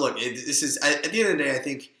 look. This is at the end of the day. I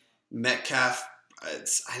think Metcalf.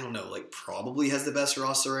 I don't know. Like, probably has the best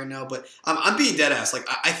roster right now. But I'm being dead ass. Like,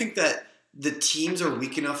 I think that the teams are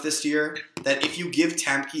weak enough this year that if you give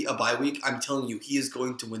Tamke a bye week, I'm telling you, he is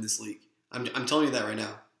going to win this league. I'm telling you that right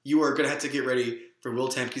now. You are going to have to get ready for Will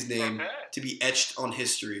Tamke's name to be etched on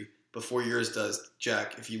history before yours does,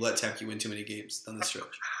 Jack, if you let Tamke win too many games down the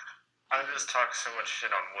stretch. I just talked so much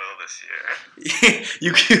shit on Will this year.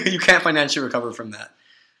 you can't financially recover from that.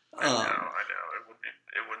 I know.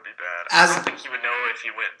 It would be bad. As- I don't think he would know if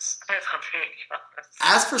he wins. If I'm being honest.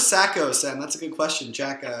 As for Sacco, Sam, that's a good question.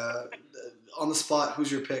 Jack, on the spot,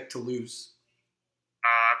 who's your pick to lose?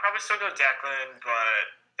 I'd probably still go Declan, but I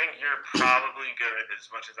think you're probably good.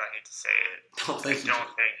 As much as I hate to say it, Oh, thank you.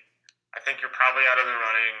 I think you're probably out of the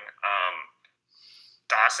running.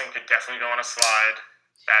 Dawson could definitely go on a slide.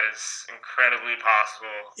 That is incredibly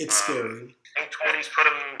possible. It's scary. I think 20's put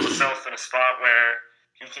himself in a spot where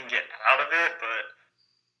he can get out of it, but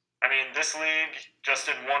I mean, this league just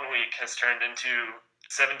in 1 week has turned into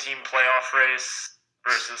 7-team playoff race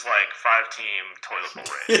versus like 5-team toilet bowl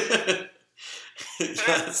race.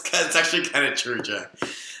 Yeah, it's actually kind of true, Jack.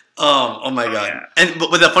 Oh my god! Yeah.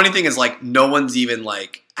 But the funny thing is, like, no one's even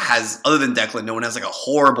like has, other than Declan, no one has like a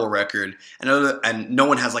horrible record, and no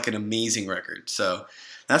one has like an amazing record. So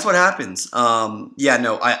that's what happens. Yeah,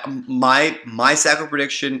 no. My Sacco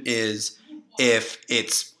prediction is if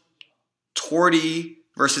it's Torty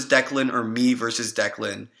versus Declan or me versus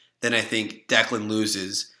Declan, then I think Declan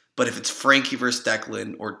loses. But if it's Frankie versus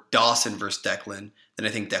Declan or Dawson versus Declan, then I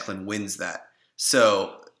think Declan wins that.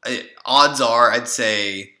 So odds are, I'd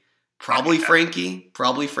say probably Frankie,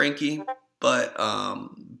 but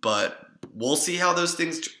we'll see how those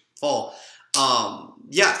things fall.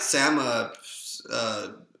 Yeah, Sam, LA.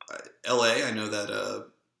 I know that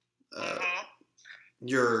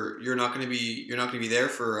you're not going to be there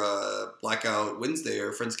for Blackout Wednesday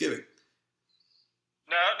or Friendsgiving.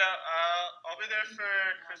 No, I'll be there for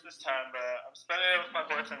Christmas time, but I'm spending it with my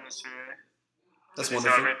boyfriend this year. That's Is he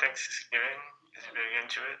wonderful. celebrate Thanksgiving? Is he big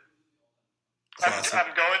into it? Classic.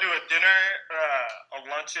 I'm going to a dinner, a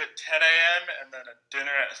lunch at 10 a.m. and then a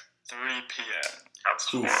dinner at 3 p.m.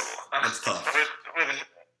 That's Oof, horrible. that's tough.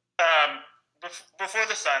 Before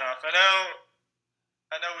the sign off, I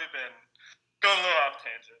know we've been going a little off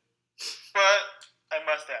tangent, but I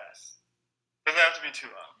must ask, doesn't have to be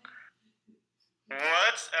too long.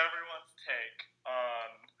 What's everyone's take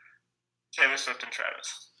on Taylor Swift and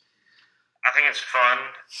Travis? I think it's fun.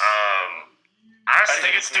 I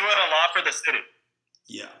think it's doing a lot for the city.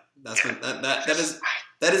 Yeah, that's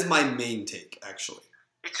that is my main take, actually.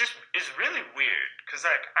 It's really weird because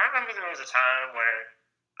like I remember there was a time where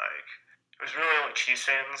like it was really only Chiefs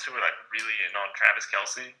fans who were like really in on Travis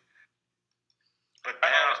Kelce, but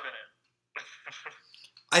I've now always been in.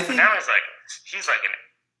 I think now he's like an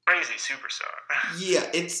crazy superstar. yeah,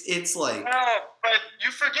 it's like No, but you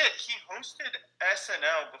forget he hosted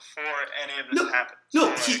SNL before any of this happened.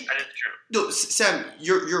 no, So, he, That is true. no, Sam,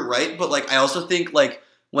 you're right, but like I also think like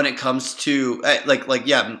when it comes to like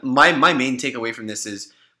yeah, my main takeaway from this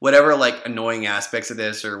is whatever like annoying aspects of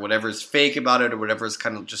this or whatever's fake about it or whatever's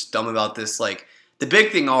kind of just dumb about this, like the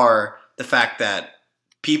big thing are the fact that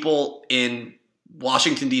people in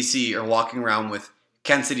Washington D.C. are walking around with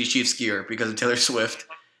Kansas City Chiefs gear because of Taylor Swift,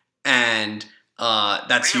 and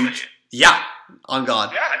that's Really? huge. Yeah, on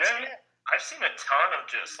God. yeah, I've seen a ton of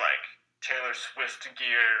just like Taylor Swift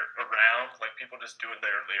gear around, like people just doing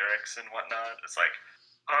their lyrics and whatnot. It's like,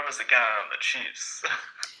 I was the guy on the Chiefs.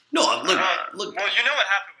 No, look. Well, you know what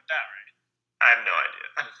happened with that, right? I have no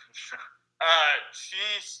idea.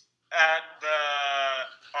 She's at the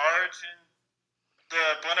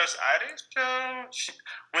Buenos Aires show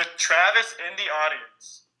with Travis in the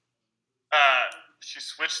audience. She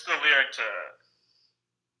switched the lyric to.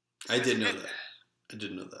 I did know that. You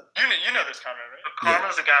know this comment, right? But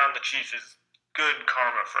Karma's the guy on the Chiefs is good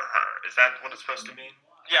karma for her. Is that what it's supposed to mean?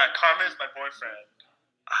 Yeah, Karma is my boyfriend.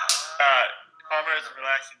 Karma is a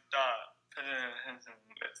relaxing thought.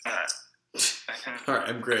 It's not. All right,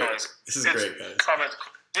 I'm great. This is great, guys. Karma.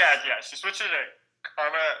 Yeah. She switched it to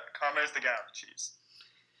Karma. Karma is the guy on the Chiefs.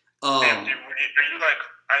 Sam, are you like?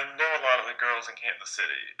 I know a lot of the girls in Kansas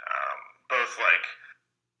City, both like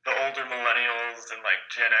the older millennials and like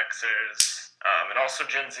Gen Xers, and also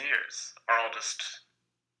Gen Zers are all just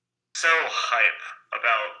so hype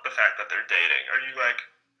about the fact that they're dating. Are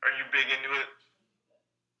you big into it?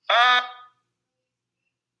 I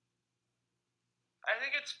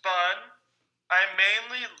think it's fun. I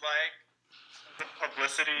mainly like the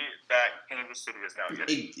publicity that Kansas City is now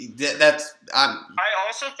getting. I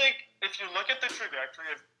also think if you look at the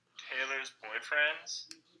trajectory of Taylor's boyfriends,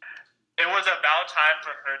 it was about time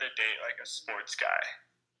for her to date like a sports guy.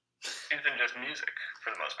 Even just music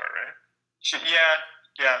for the most part, right?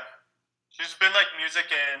 Yeah. She's been like music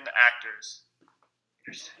and actors.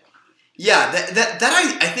 Yeah, that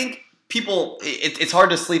I think people. It's hard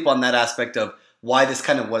to sleep on that aspect of why this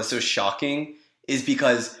kind of was so shocking. Is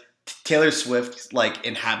because Taylor Swift like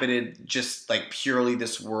inhabited just like purely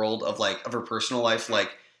this world of like of her personal life,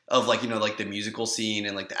 like of like, you know, like the musical scene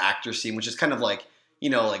and like the actor scene, which is kind of like, you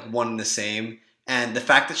know, like one and the same. And the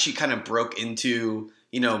fact that she kind of broke into,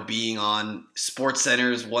 you know, being on Sports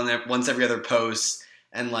Center's once every other post,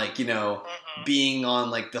 and like, you know, being on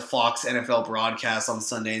like the Fox NFL broadcast on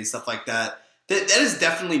Sunday and stuff like that. That is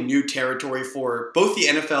definitely new territory for both the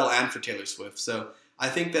NFL and for Taylor Swift. So I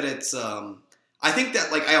think that it's, I think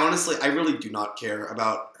that like I really do not care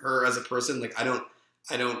about her as a person. Like I don't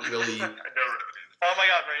really. Oh my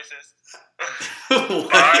god, racist.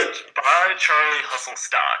 Buy Charlie Hustle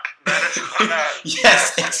stock. That is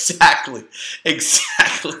yes, exactly.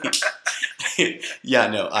 Yeah,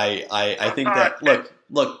 no, I think that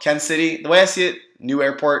look, Kansas City. The way I see it, new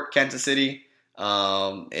airport, Kansas City.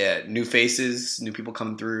 Yeah, new faces, new people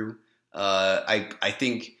coming through. I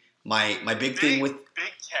think my big thing with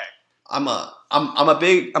Big Tech. I'm a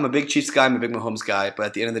big Chiefs guy. I'm a big Mahomes guy. But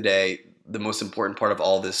at the end of the day, the most important part of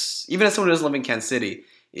all this, even as someone who doesn't live in Kansas City,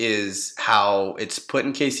 is how it's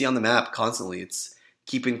putting KC on the map constantly. It's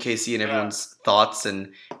keeping KC in everyone's thoughts,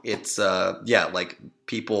 and it's like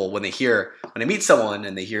people when I meet someone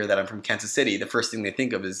and they hear that I'm from Kansas City, the first thing they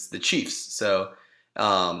think of is the Chiefs. So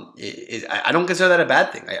I don't consider that a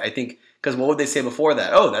bad thing. I think because what would they say before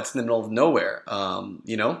that? Oh, that's in the middle of nowhere.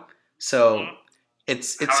 You know, so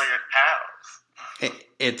it's how are your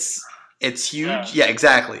cows? It's huge. Yeah,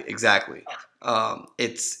 exactly.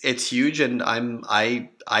 It's huge, and I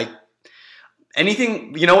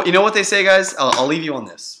anything, you know what they say, guys? I'll leave you on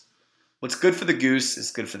this. What's good for the goose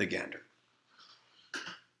is good for the gander.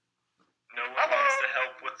 No one wants to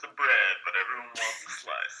help with the bread, but everyone wants a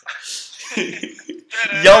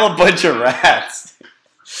slice. Y'all a bunch of rats.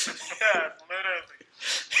 Yeah, literally.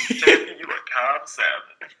 Jackie, you are Cobb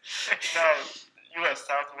salad. No, U.S.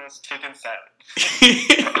 Southwest chicken salad.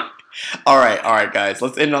 All right, guys.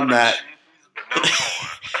 Let's end on that.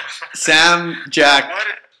 Sam, Jack,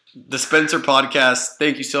 the Spencer podcast.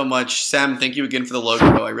 Thank you so much, Sam. Thank you again for the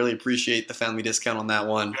logo. I really appreciate the family discount on that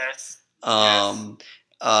one. Yes.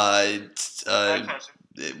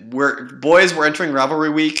 We're entering rivalry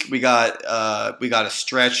week. We got a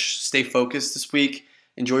stretch. Stay focused this week.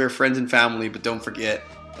 Enjoy your friends and family, but don't forget,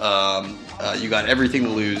 you got everything to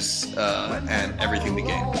lose and everything to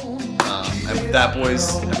gain. And with that,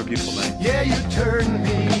 boys, have a beautiful night. Yeah, you turn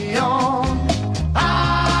me on.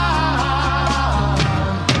 I'm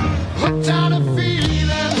hooked on a